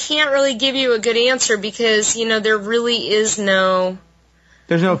 I can't really give you a good answer because, there really is no...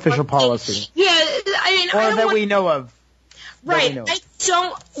 There's no official policy. Yeah, I mean... Or that we know of. Right.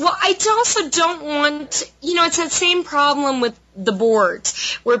 I also don't want, it's that same problem with the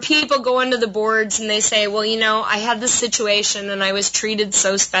boards, where people go into the boards and they say, well, I had this situation and I was treated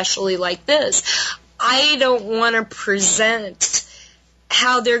so specially like this. I don't want to present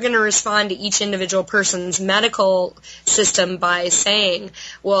how they're going to respond to each individual person's medical system by saying,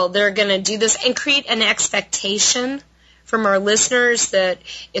 well, they're going to do this, and create an expectation from our listeners that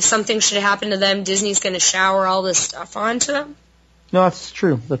if something should happen to them, Disney's going to shower all this stuff onto them. No, that's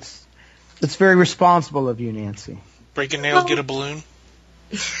true. That's very responsible of you, Nancy. Break a nail, get a balloon.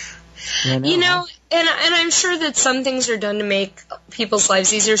 And I'm sure that some things are done to make people's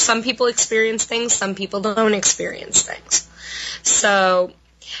lives easier. Some people experience things, some people don't experience things. So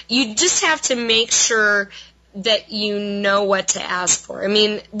you just have to make sure that you know what to ask for. I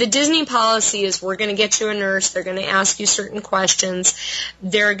mean, the Disney policy is we're going to get you a nurse, they're going to ask you certain questions,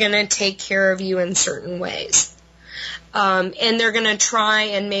 they're going to take care of you in certain ways. And they're going to try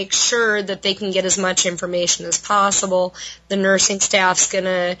and make sure that they can get as much information as possible. The nursing staff's going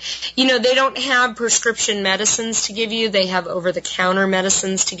to, they don't have prescription medicines to give you. They have over-the-counter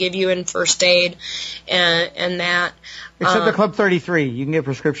medicines to give you in first aid and that. Except at Club 33. You can get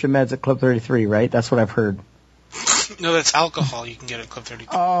prescription meds at Club 33, right? That's what I've heard. No, that's alcohol you can get at Club 33.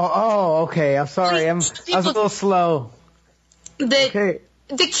 Oh, okay. I'm sorry. I was a little slow. The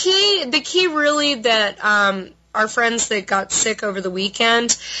key really that our friends that got sick over the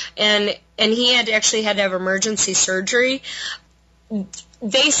weekend, and he had to have emergency surgery,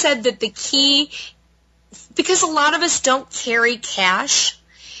 they said that the key, because a lot of us don't carry cash,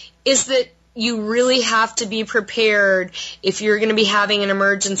 is that you really have to be prepared if you're going to be having an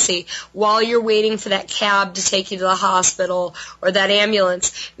emergency. While you're waiting for that cab to take you to the hospital or that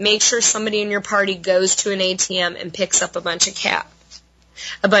ambulance, make sure somebody in your party goes to an ATM and picks up a bunch of cash.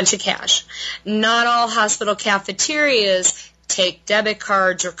 Not all hospital cafeterias take debit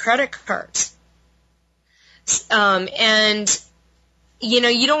cards or credit cards. And,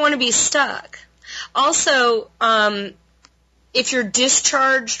 you don't want to be stuck. Also, if you're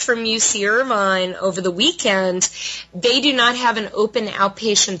discharged from UC Irvine over the weekend, they do not have an open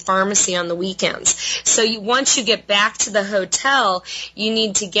outpatient pharmacy on the weekends. So once you get back to the hotel, you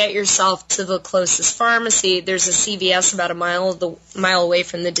need to get yourself to the closest pharmacy. There's a CVS about a mile away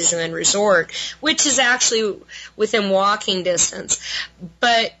from the Disneyland Resort, which is actually within walking distance.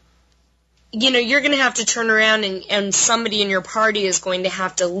 But you're going to have to turn around and somebody in your party is going to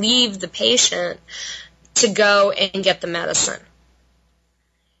have to leave the patient to go and get the medicine.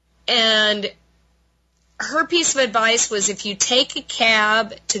 And her piece of advice was if you take a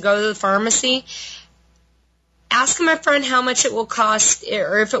cab to go to the pharmacy, ask them up front how much it will cost,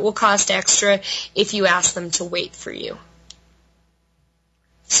 or if it will cost extra if you ask them to wait for you.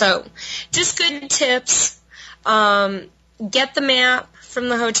 So, just good tips. Get the map from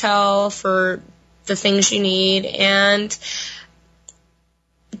the hotel for the things you need, and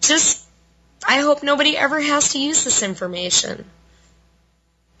I hope nobody ever has to use this information.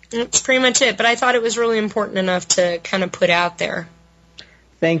 That's pretty much it, but I thought it was really important enough to kind of put out there.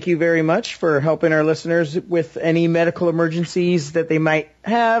 Thank you very much for helping our listeners with any medical emergencies that they might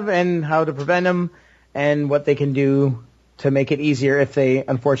have and how to prevent them and what they can do to make it easier if they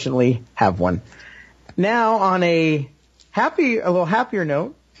unfortunately have one. Now, on a little happier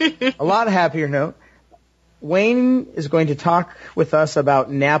note, a lot happier note, Wayne is going to talk with us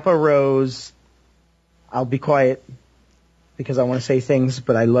about Napa Rose. I'll be quiet because I want to say things,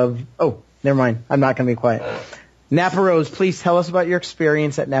 but never mind. I'm not going to be quiet. Napa Rose, please tell us about your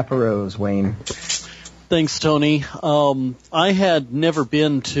experience at Napa Rose, Wayne. Thanks, Tony. I had never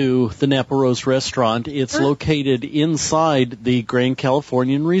been to the Napa Rose restaurant. It's located inside the Grand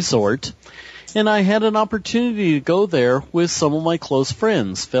Californian Resort. And I had an opportunity to go there with some of my close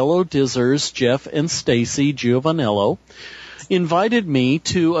friends, fellow Dizzers, Jeff and Stacy Giovanello, invited me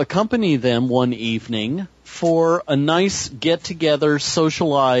to accompany them one evening for a nice get-together,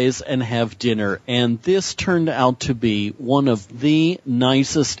 socialize, and have dinner. And this turned out to be one of the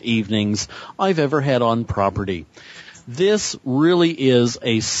nicest evenings I've ever had on property. This really is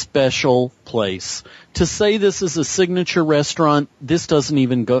a special place. To say this is a signature restaurant, this doesn't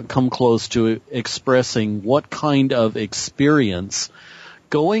even come close to expressing what kind of experience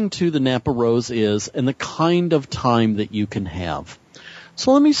going to the Napa Rose is and the kind of time that you can have.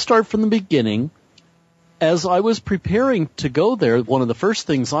 So let me start from the beginning. As I was preparing to go there, one of the first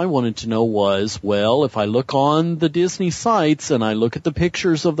things I wanted to know was, well, if I look on the Disney sites and I look at the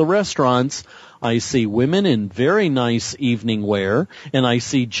pictures of the restaurants, I see women in very nice evening wear, and I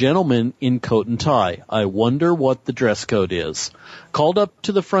see gentlemen in coat and tie. I wonder what the dress code is. Called up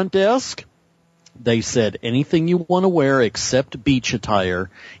to the front desk. They said anything you want to wear except beach attire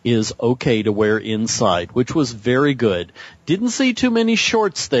is okay to wear inside, which was very good. Didn't see too many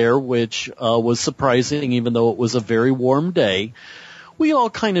shorts there, which was surprising, even though it was a very warm day. We all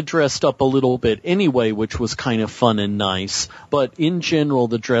kind of dressed up a little bit anyway, which was kind of fun and nice. But in general,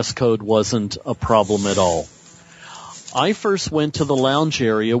 the dress code wasn't a problem at all. I first went to the lounge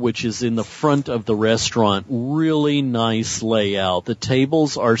area, which is in the front of the restaurant. Really nice layout. The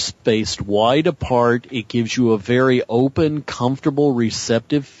tables are spaced wide apart. It gives you a very open, comfortable,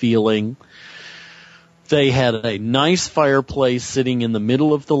 receptive feeling. They had a nice fireplace sitting in the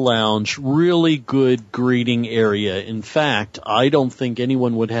middle of the lounge. Really good greeting area. In fact, I don't think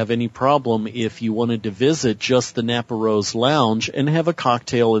anyone would have any problem if you wanted to visit just the Napa Rose Lounge and have a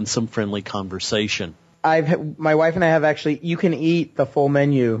cocktail and some friendly conversation. My wife and I have actually, you can eat the full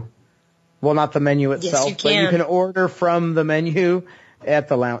menu. Well, not the menu itself, yes, but you can order from the menu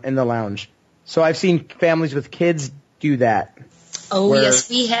at in the lounge. So I've seen families with kids do that. Oh, yes,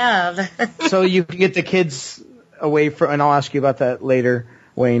 we have. So you can get the kids away from, and I'll ask you about that later,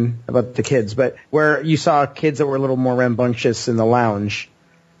 Wayne, about the kids, but where you saw kids that were a little more rambunctious in the lounge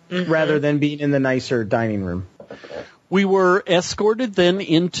rather than being in the nicer dining room. We were escorted then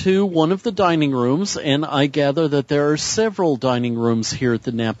into one of the dining rooms, and I gather that there are several dining rooms here at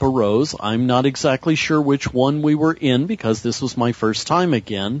the Napa Rose. I'm not exactly sure which one we were in because this was my first time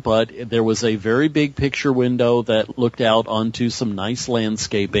again, but there was a very big picture window that looked out onto some nice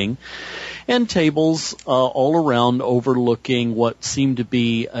landscaping and tables all around overlooking what seemed to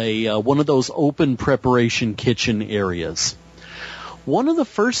be one of those open preparation kitchen areas. One of the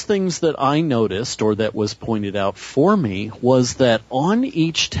first things that I noticed, or that was pointed out for me, was that on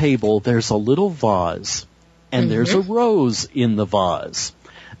each table there's a little vase, and there's a rose in the vase.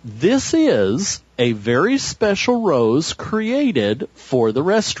 This is a very special rose created for the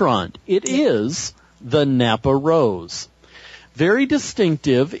restaurant. It is the Napa Rose. Very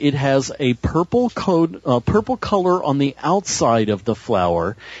distinctive. It has a purple color on the outside of the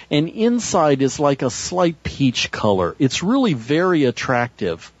flower, and inside is like a slight peach color. It's really very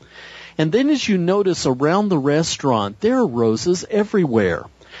attractive. And then as you notice around the restaurant, there are roses everywhere.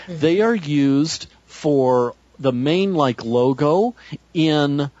 They are used for the main logo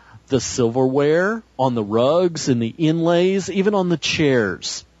in the silverware, on the rugs, in the inlays, even on the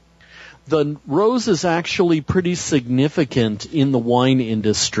chairs. The rose is actually pretty significant in the wine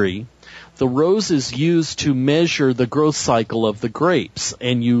industry. The rose is used to measure the growth cycle of the grapes,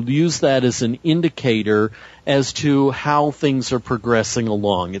 and you use that as an indicator as to how things are progressing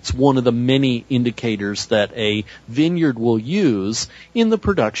along. It's one of the many indicators that a vineyard will use in the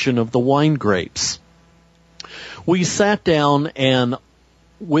production of the wine grapes. We sat down, and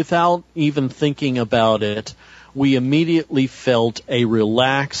without even thinking about it, we immediately felt a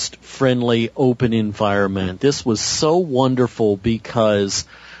relaxed, friendly, open environment. This was so wonderful because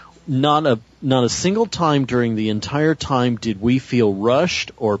not a single time during the entire time did we feel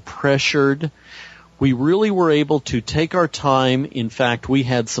rushed or pressured. We really were able to take our time. In fact, we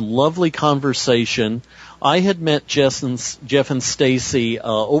had some lovely conversation. I had met Jeff and Stacy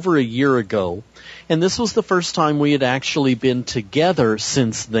over a year ago, and this was the first time we had actually been together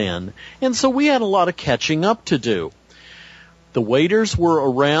since then. And so we had a lot of catching up to do. The waiters were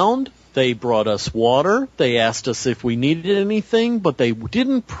around. They brought us water. They asked us if we needed anything, but they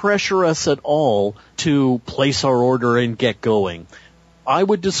didn't pressure us at all to place our order and get going. I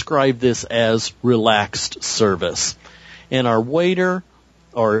would describe this as relaxed service. And our waiter,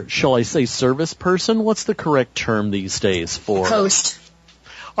 or shall I say service person, what's the correct term these days for? Host.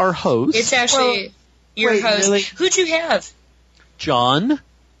 Our host. It's actually your host. Really? Who'd you have? John.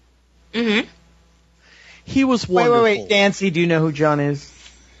 Mm-hmm. He was wonderful. Wait, Nancy, do you know who John is?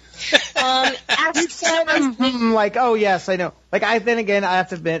 Like, oh yes, I know. Like, then again, I have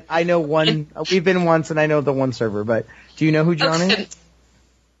to admit, I know one. We've been once, and I know the one server. But do you know who John is?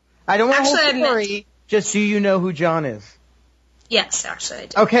 I don't want to hold story. Just do you know who John is? Yes, actually, I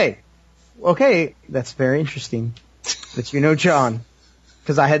do. Okay, that's very interesting that you know John,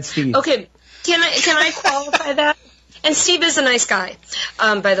 because I had Steve. Okay, can I qualify that? And Steve is a nice guy,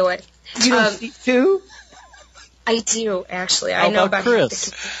 by the way. You know Steve too? I do, actually. How I know about about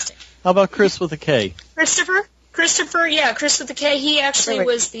Chris? How about Chris with a K? Christopher, yeah, Chris with the K. He actually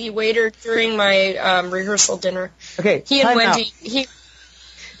was the waiter during my rehearsal dinner. Okay, he and Wendy.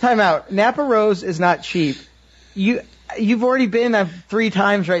 Time out. Napa Rose is not cheap. You've already been 3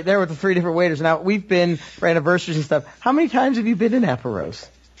 times right there with the 3 different waiters. Now, we've been for anniversaries and stuff. How many times have you been to Napa Rose,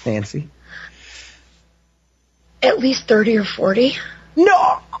 Nancy? At least 30 or 40.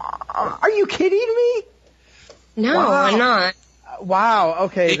 No! Are you kidding me? No, wow. I'm not. Wow.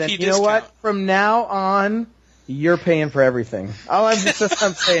 Okay, then you know what? From now on, you're paying for everything. I'm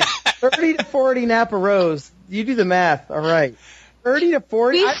saying 30 to 40 Napa Rose. You do the math. All right. 30 to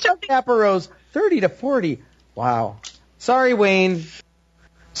 40. I love Napa Rose. 30 to 40. Wow. Sorry, Wayne.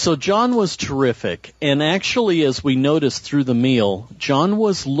 So John was terrific, and actually, as we noticed through the meal, John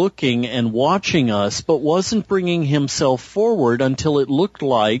was looking and watching us, but wasn't bringing himself forward until it looked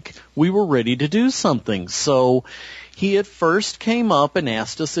like we were ready to do something. So he at first came up and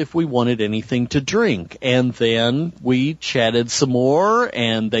asked us if we wanted anything to drink, and then we chatted some more,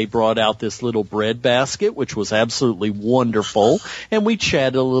 and they brought out this little bread basket, which was absolutely wonderful, and we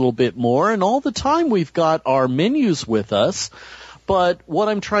chatted a little bit more, and all the time we've got our menus with us. But what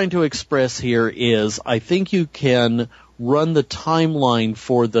I'm trying to express here is I think you can run the timeline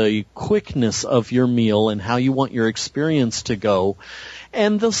for the quickness of your meal and how you want your experience to go.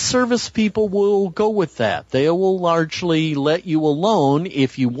 And the service people will go with that. They will largely let you alone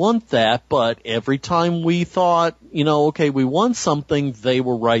if you want that. But every time we thought, okay, we want something, they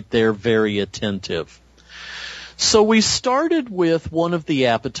were right there very attentive. So we started with one of the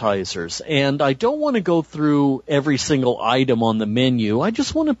appetizers, and I don't want to go through every single item on the menu. I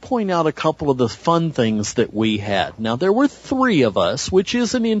just want to point out a couple of the fun things that we had. Now, there were 3 of us, which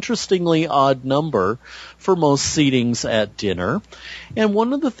is an interestingly odd number for most seatings at dinner. And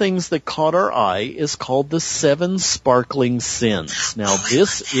one of the things that caught our eye is called the 7 Sparkling Sins. Now,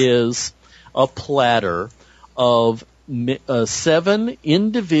 this is a platter of 7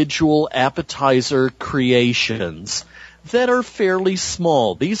 individual appetizer creations that are fairly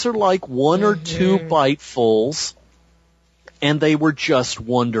small. These are like 1 or 2 bitefuls, and they were just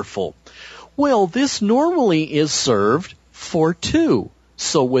wonderful. Well, this normally is served for 2.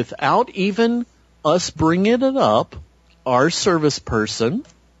 So without even us bringing it up, our service person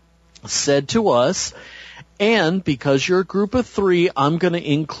said to us, and because you're a group of 3, I'm going to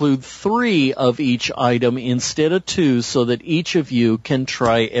include 3 of each item instead of 2 so that each of you can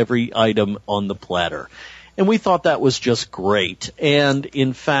try every item on the platter. And we thought that was just great. And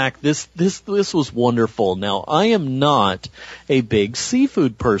in fact, this was wonderful. Now, I am not a big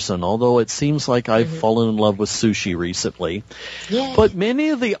seafood person, although it seems like I've fallen in love with sushi recently. Yay. But many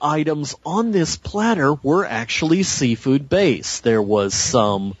of the items on this platter were actually seafood based. There was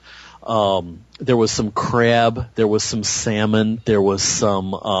some crab, there was some salmon, there was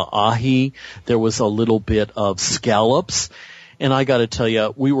some ahi, there was a little bit of scallops, and I got to tell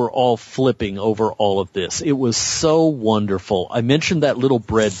you, we were all flipping over all of this. It was so wonderful. I mentioned that little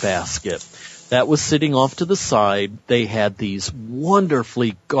bread basket. That was sitting off to the side. They had these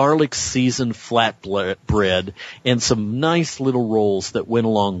wonderfully garlic-seasoned flatbread and some nice little rolls that went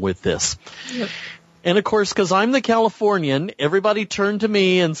along with this. Yep. And of course, because I'm the Californian, everybody turned to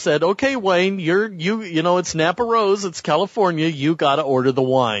me and said, "Okay, Wayne, you know, it's Napa Rose, it's California, you got to order the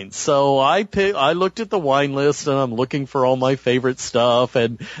wine." So I looked at the wine list and I'm looking for all my favorite stuff,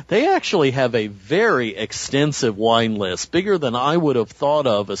 and they actually have a very extensive wine list, bigger than I would have thought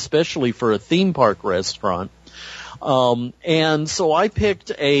of, especially for a theme park restaurant. And so I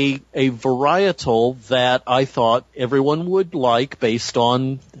picked a varietal that I thought everyone would like based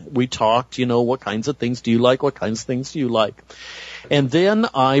on, we talked, you know, what kinds of things do you like, what kinds of things do you like. And then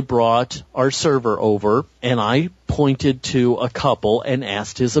I brought our server over and I pointed to a couple and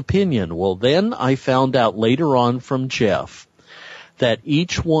asked his opinion. Well, then I found out later on from Jeff that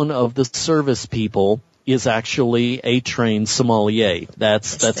each one of the service people is actually a trained sommelier.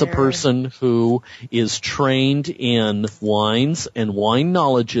 That's a person who is trained in wines and wine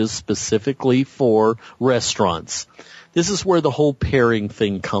knowledges specifically for restaurants. This is where the whole pairing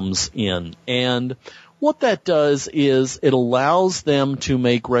thing comes in. And what that does is it allows them to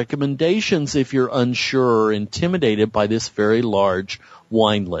make recommendations if you're unsure or intimidated by this very large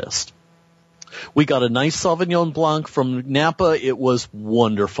wine list. We got a nice Sauvignon Blanc from Napa. It was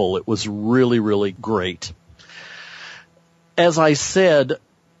wonderful. It was really, really great. As I said,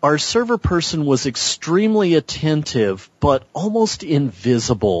 our server person was extremely attentive, but almost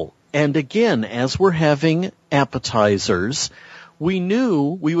invisible. And again, as we're having appetizers, we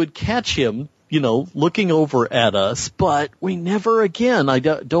knew we would catch him, you know, looking over at us, but we never again, I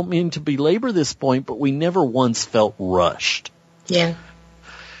don't mean to belabor this point, but we never once felt rushed. Yeah.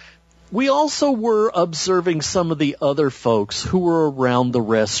 We also were observing some of the other folks who were around the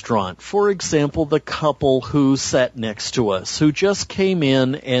restaurant. For example, the couple who sat next to us, who just came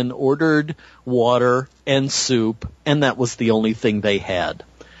in and ordered water and soup, and that was the only thing they had.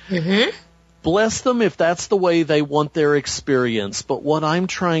 Mm-hmm. Bless them if that's the way they want their experience, but what I'm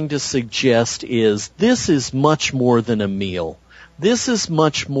trying to suggest is this is much more than a meal. This is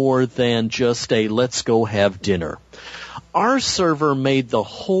much more than just a let's go have dinner. Our server made the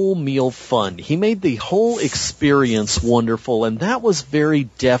whole meal fun. He made the whole experience wonderful, and that was very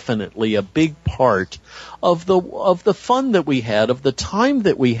definitely a big part of the fun that we had, of the time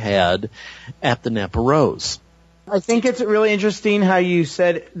that we had at the Napa Rose. I think it's really interesting how you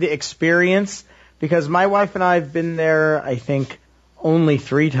said the experience, because my wife and I have been there, I think, only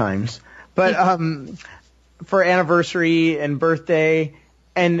 3 times. But for anniversary and birthday,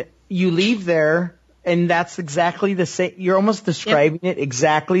 and you leave there, and that's exactly the same. You're almost describing it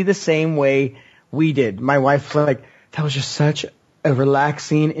exactly the same way we did. My wife was like, that was just such a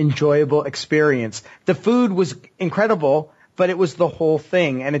relaxing, enjoyable experience. The food was incredible, but it was the whole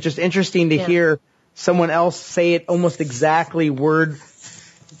thing. And it's just interesting to hear someone else say it almost exactly word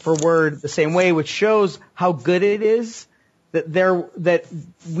for word the same way, which shows how good it is that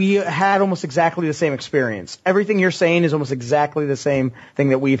we had almost exactly the same experience. Everything you're saying is almost exactly the same thing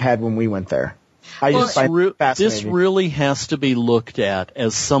that we've had when we went there. I just find it fascinating. This really has to be looked at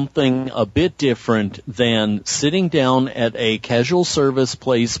as something a bit different than sitting down at a casual service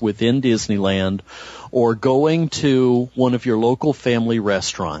place within Disneyland or going to one of your local family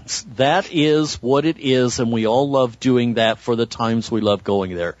restaurants. That is what it is, and we all love doing that for the times we love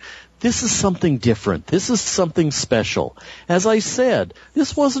going there. This is something different. This is something special. As I said,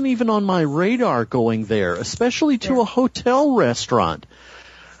 this wasn't even on my radar going there, especially to a hotel restaurant.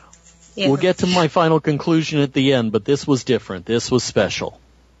 Yeah. We'll get to my final conclusion at the end, but this was different. This was special.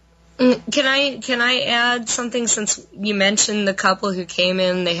 Can I add something, since you mentioned the couple who came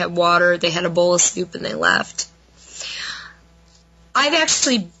in, they had water, they had a bowl of soup, and they left? I've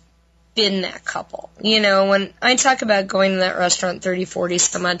actually been that couple. You know, when I talk about going to that restaurant 30, 40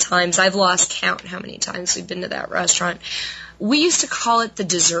 some odd times, I've lost count how many times we've been to that restaurant. We used to call it the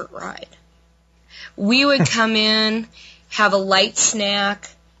dessert ride. We would come in, have a light snack,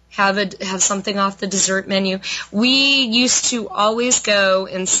 have something off the dessert menu. We used to always go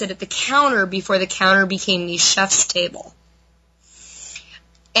and sit at the counter before the counter became the chef's table.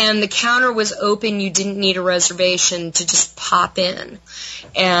 And the counter was open. You didn't need a reservation to just pop in.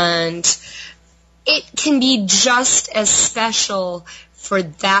 And it can be just as special for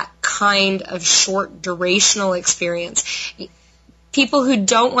that kind of short durational experience. People who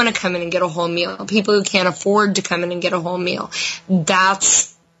don't want to come in and get a whole meal, people who can't afford to come in and get a whole meal,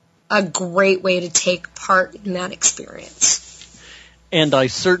 that's a great way to take part in that experience. And I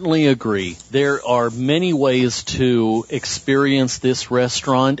certainly agree. There are many ways to experience this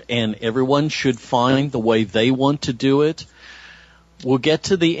restaurant, and everyone should find the way they want to do it. We'll get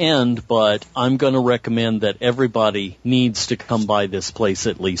to the end, but I'm going to recommend that everybody needs to come by this place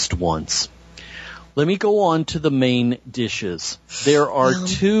at least once. Let me go on to the main dishes. There are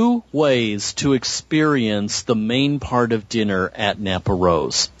two ways to experience the main part of dinner at Napa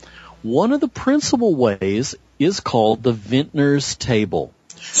Rose. One of the principal ways is called the vintner's table.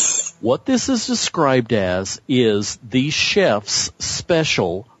 What this is described as is the chef's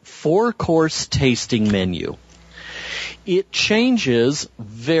special 4-course tasting menu. It changes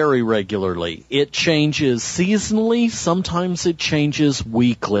very regularly. It changes seasonally. Sometimes it changes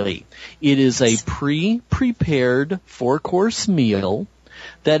weekly. It is a pre-prepared 4-course meal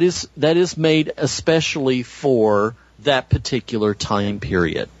that is made especially for that particular time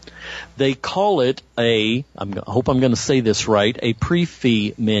period. They call it I hope I'm going to say this right, a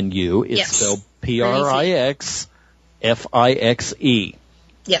pre-fee menu. It's spelled Prixe.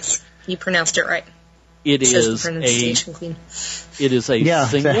 Yes, you pronounced it right. It is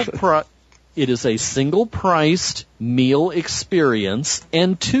a single priced meal experience,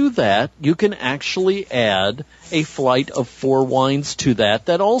 and to that you can actually add a flight of 4 wines to that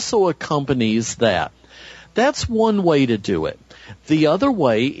also accompanies that. That's one way to do it. The other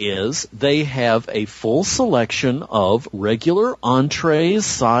way is they have a full selection of regular entrees,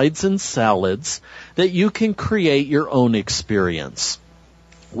 sides, and salads that you can create your own experience.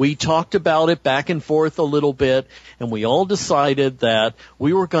 We talked about it back and forth a little bit, and we all decided that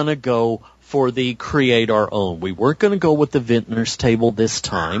we were going to go for the create our own. We weren't going to go with the vintner's table this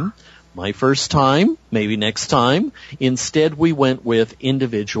time. My first time, maybe next time. Instead, we went with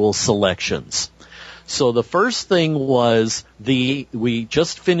individual selections. So the first thing was we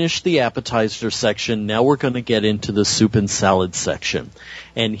just finished the appetizer section. Now we're going to get into the soup and salad section.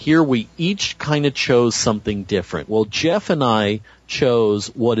 And here we each kind of chose something different. Well, Jeff and I chose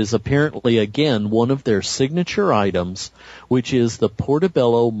what is apparently, again, one of their signature items, which is the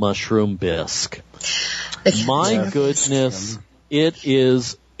portobello mushroom bisque. My goodness, it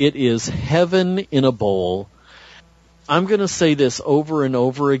is heaven in a bowl. I'm going to say this over and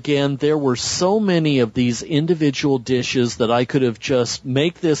over again. There were so many of these individual dishes that I could have just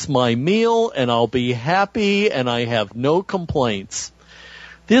make this my meal and I'll be happy and I have no complaints.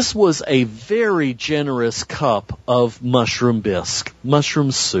 This was a very generous cup of mushroom bisque,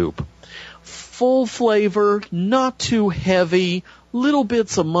 mushroom soup. Full flavor, not too heavy, little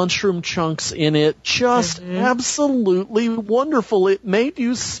bits of mushroom chunks in it, just absolutely wonderful. It made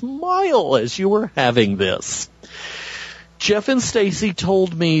you smile as you were having this. Jeff and Stacy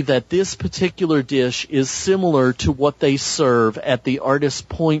told me that this particular dish is similar to what they serve at the Artist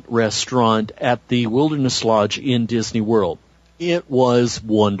Point restaurant at the Wilderness Lodge in Disney World. It was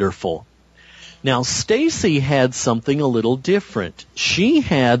wonderful. Now, Stacy had something a little different. She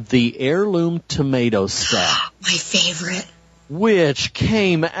had the heirloom tomato stack. My favorite. Which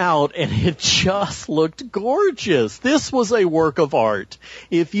came out and it just looked gorgeous. This was a work of art.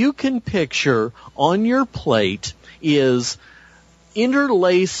 If you can picture on your plate is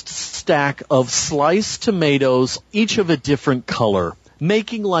interlaced stack of sliced tomatoes, each of a different color,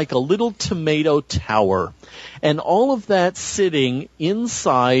 making like a little tomato tower. And all of that sitting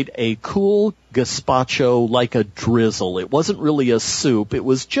inside a cool gazpacho like a drizzle. It wasn't really a soup. It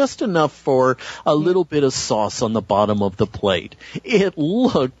was just enough for a little bit of sauce on the bottom of the plate. It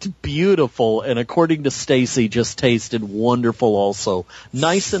looked beautiful, and according to Stacy, just tasted wonderful also.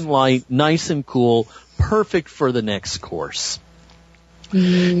 Nice and light, nice and cool, perfect for the next course.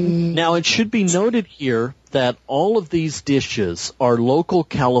 Now, it should be noted here that all of these dishes are local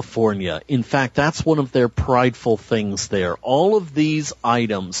California. In fact, that's one of their prideful things there. All of these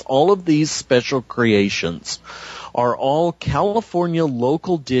items, all of these special creations are all California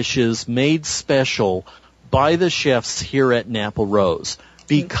local dishes made special by the chefs here at Napa Rose.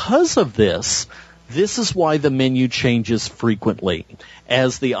 Because of this is why the menu changes frequently.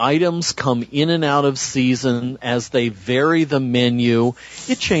 As the items come in and out of season, as they vary the menu,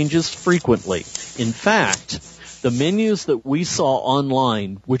 it changes frequently. In fact, the menus that we saw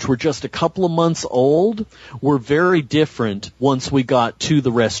online, which were just a couple of months old, were very different once we got to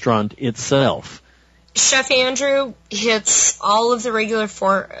the restaurant itself. Chef Andrew hits all of the regular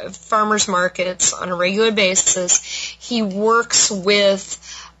farmers markets on a regular basis. He works with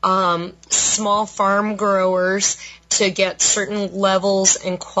small farm growers to get certain levels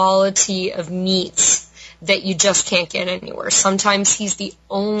and quality of meats that you just can't get anywhere. Sometimes he's the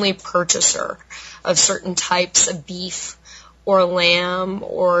only purchaser of certain types of beef or lamb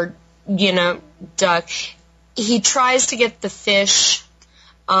or, duck. He tries to get the fish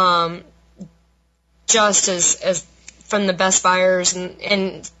just as from the best buyers,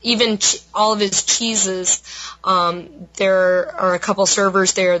 and even all of his cheeses. There are a couple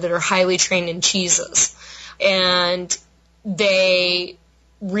servers there that are highly trained in cheeses, and they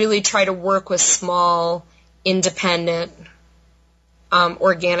really try to work with small, independent,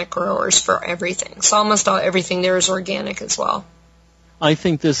 organic growers for everything. So almost everything there is organic as well. I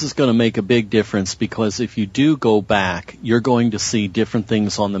think this is going to make a big difference because if you do go back, you're going to see different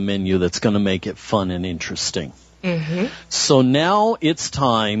things on the menu that's going to make it fun and interesting. Mm-hmm. So now it's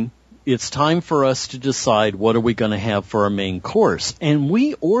time for us to decide what are we going to have for our main course. And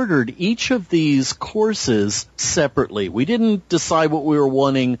we ordered each of these courses separately. We didn't decide what we were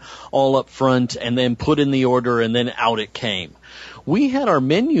wanting all up front and then put in the order and then out it came. We had our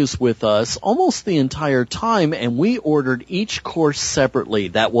menus with us almost the entire time, and we ordered each course separately.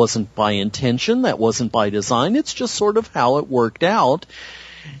 That wasn't by intention. That wasn't by design. It's just sort of how it worked out.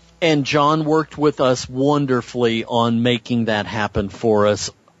 And John worked with us wonderfully on making that happen for us,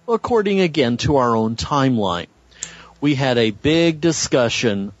 according, again, to our own timeline. We had a big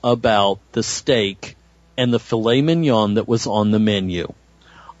discussion about the steak and the filet mignon that was on the menu.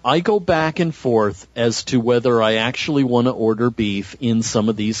 I go back and forth as to whether I actually want to order beef in some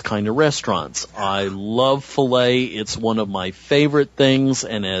of these kind of restaurants. I love filet. It's one of my favorite things,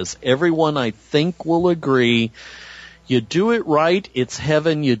 and as everyone I think will agree, you do it right, it's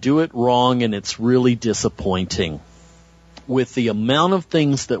heaven. You do it wrong, and it's really disappointing. With the amount of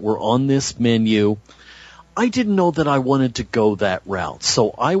things that were on this menu, I didn't know that I wanted to go that route,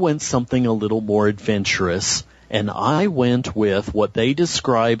 so I went something a little more adventurous. And I went with what they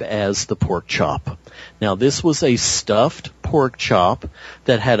describe as the pork chop. Now, this was a stuffed pork chop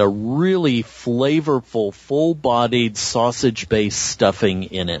that had a really flavorful, full-bodied, sausage-based stuffing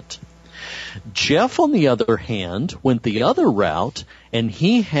in it. Jeff, on the other hand, went the other route, and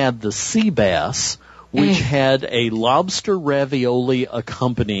he had the sea bass, which had a lobster ravioli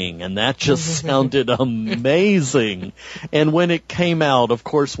accompanying, and that just sounded amazing. And when it came out, of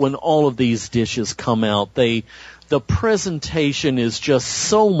course, when all of these dishes come out, the presentation is just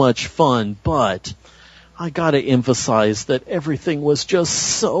so much fun, but I gotta emphasize that everything was just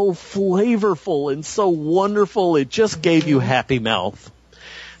so flavorful and so wonderful, it just gave you happy mouth.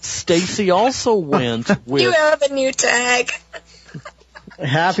 Stacy also went with... You have a new tag.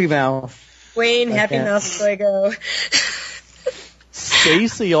 Happy mouth. Wayne, Happy Mouth Fuego.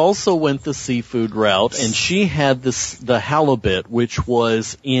 Stacy also went the seafood route, and she had the halibut, which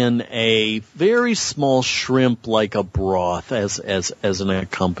was in a very small shrimp like a broth as an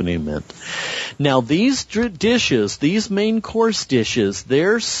accompaniment. Now, these dishes, these main course dishes,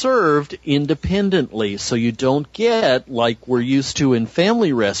 they're served independently, so you don't get, like we're used to in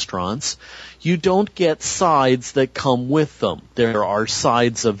family restaurants, you don't get sides that come with them. There are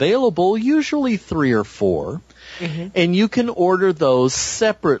sides available, usually 3 or 4. Mm-hmm. And you can order those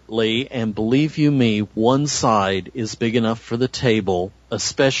separately, and believe you me, one side is big enough for the table,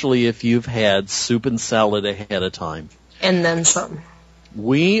 especially if you've had soup and salad ahead of time. And then some.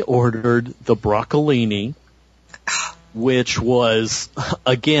 We ordered the broccolini, which was,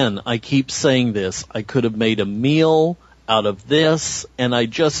 again, I keep saying this, I could have made a meal out of this, and I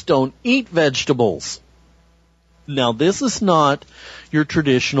just don't eat vegetables. Now, this is not your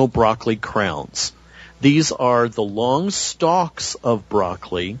traditional broccoli crowns. These are the long stalks of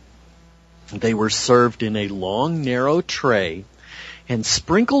broccoli. They were served in a long, narrow tray, and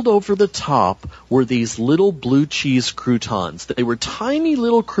sprinkled over the top were these little blue cheese croutons. They were tiny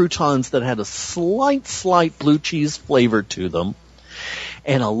little croutons that had a slight blue cheese flavor to them,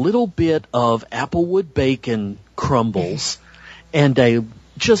 and a little bit of applewood bacon crumbles, and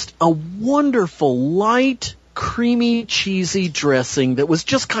just a wonderful, light, creamy, cheesy dressing that was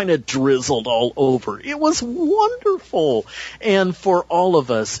just kind of drizzled all over. It was wonderful. And for all of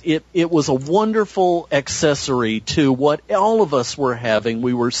us, it was a wonderful accessory to what all of us were having.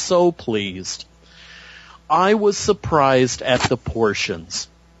 We were so pleased. I was surprised at the portions.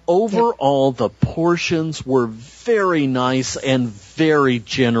 Overall, the portions were very nice and very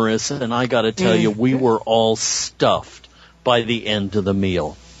generous, and I got to tell you, we were all stuffed by the end of the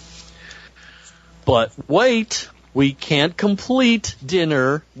meal. But wait, we can't complete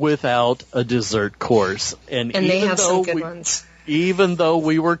dinner without a dessert course. And they have some good ones. Even though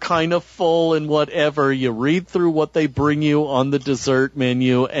we were kind of full and whatever, you read through what they bring you on the dessert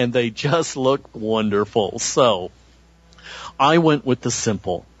menu, and they just look wonderful. So I went with the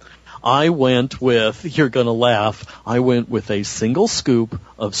simple. I went with, you're going to laugh, I went with a single scoop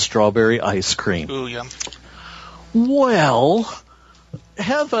of strawberry ice cream. Ooh, yum. Well,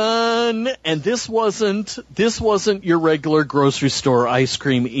 heaven. And this wasn't your regular grocery store ice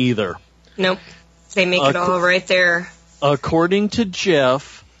cream either. Nope. They make it all right there. According to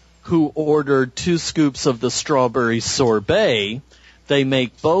Jeff, who ordered 2 scoops of the strawberry sorbet, they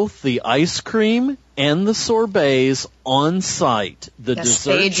make both the ice cream and the sorbets on site. The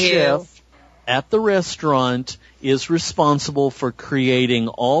dessert chef at the restaurant is responsible for creating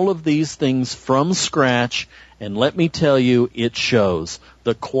all of these things from scratch, and let me tell you, it shows.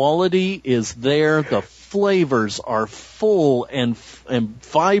 The quality is there, the flavors are full and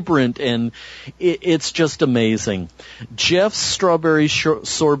vibrant, and it's just amazing. Jeff's strawberry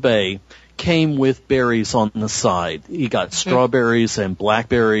sorbet came with berries on the side. He got strawberries and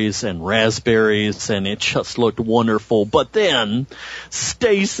blackberries and raspberries, and it just looked wonderful. But then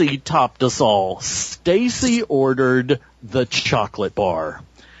Stacy topped us all. Stacy ordered the chocolate bar.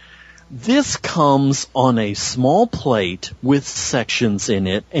 This comes on a small plate with sections in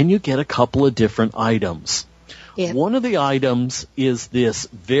it, and you get a couple of different items. Yeah. One of the items is this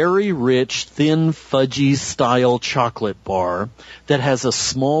very rich, thin, fudgy style chocolate bar that has a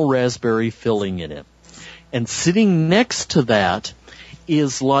small raspberry filling in it. And sitting next to that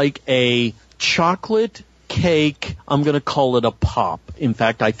is like a chocolate cake. I'm going to call it a pop. In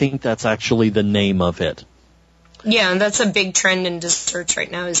fact, I think that's actually the name of it. Yeah, that's a big trend in desserts right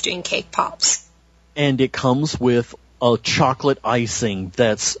now, is doing cake pops. And it comes with a chocolate icing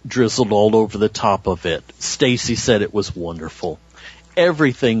that's drizzled all over the top of it. Stacy said it was wonderful.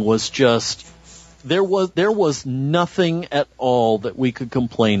 Everything was just, there was nothing at all that we could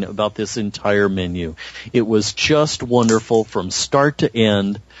complain about this entire menu. It was just wonderful from start to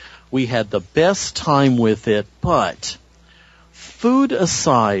end. We had the best time with it, but food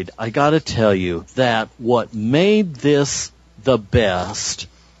aside, I gotta tell you that what made this the best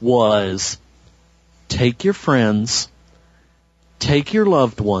was take your friends, take your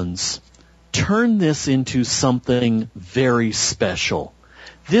loved ones, turn this into something very special.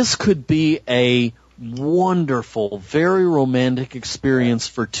 This could be a wonderful, very romantic experience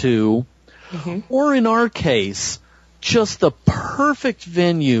for two, or in our case, just the perfect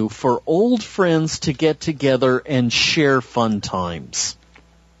venue for old friends to get together and share fun times.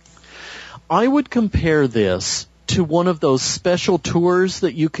 I would compare this to one of those special tours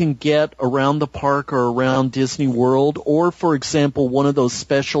that you can get around the park or around Disney World, or, for example, one of those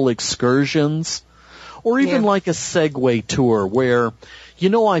special excursions, or even like a Segway tour where, you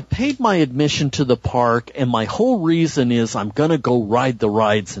know, I paid my admission to the park, and my whole reason is I'm going to go ride the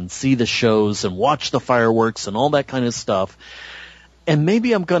rides and see the shows and watch the fireworks and all that kind of stuff, and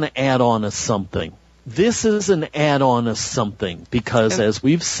maybe I'm going to add on a something. This is an add-on of something because, as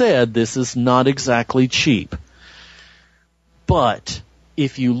we've said, this is not exactly cheap. But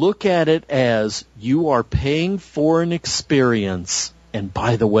if you look at it as you are paying for an experience, and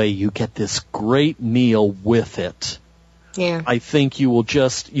by the way, you get this great meal with it, I think you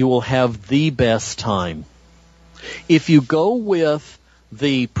will have the best time. If you go with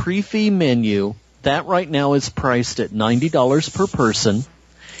the pre-fee menu, that right now is priced at $90 per person.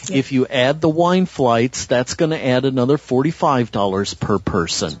 If you add the wine flights, that's going to add another $45 per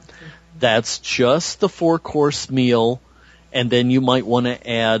person. That's just the 4-course meal, and then you might want to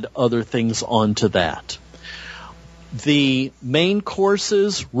add other things onto that. The main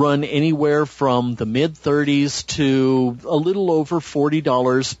courses run anywhere from the mid-30s to a little over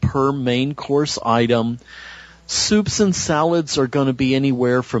 $40 per main course item. Soups and salads are going to be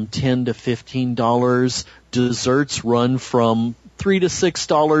anywhere from $10 to $15. Desserts run from $3 to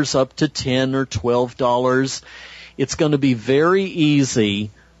 $6 up to $10 or $12. It's going to be very easy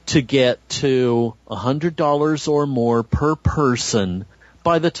to get to $100 or more per person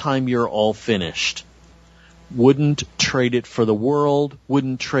by the time you're all finished. Wouldn't trade it for the world,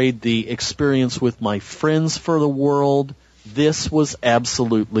 wouldn't trade the experience with my friends for the world. This was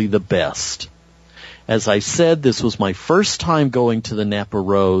absolutely the best. As I said, this was my first time going to the Napa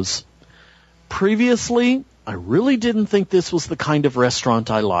Rose. Previously, I really didn't think this was the kind of restaurant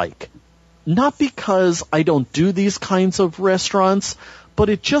I like. Not because I don't do these kinds of restaurants, but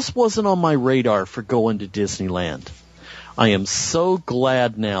it just wasn't on my radar for going to Disneyland. I am so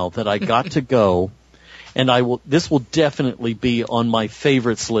glad now that I got to go, and this will definitely be on my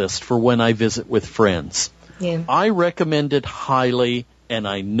favorites list for when I visit with friends. Yeah. I recommend it highly, and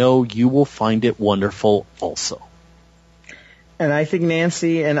I know you will find it wonderful also. And I think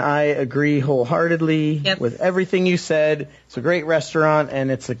Nancy and I agree wholeheartedly with everything you said. It's a great restaurant,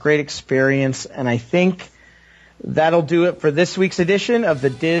 and it's a great experience, and I think that'll do it for this week's edition of the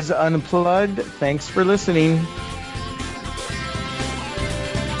Diz Unplugged. Thanks for listening.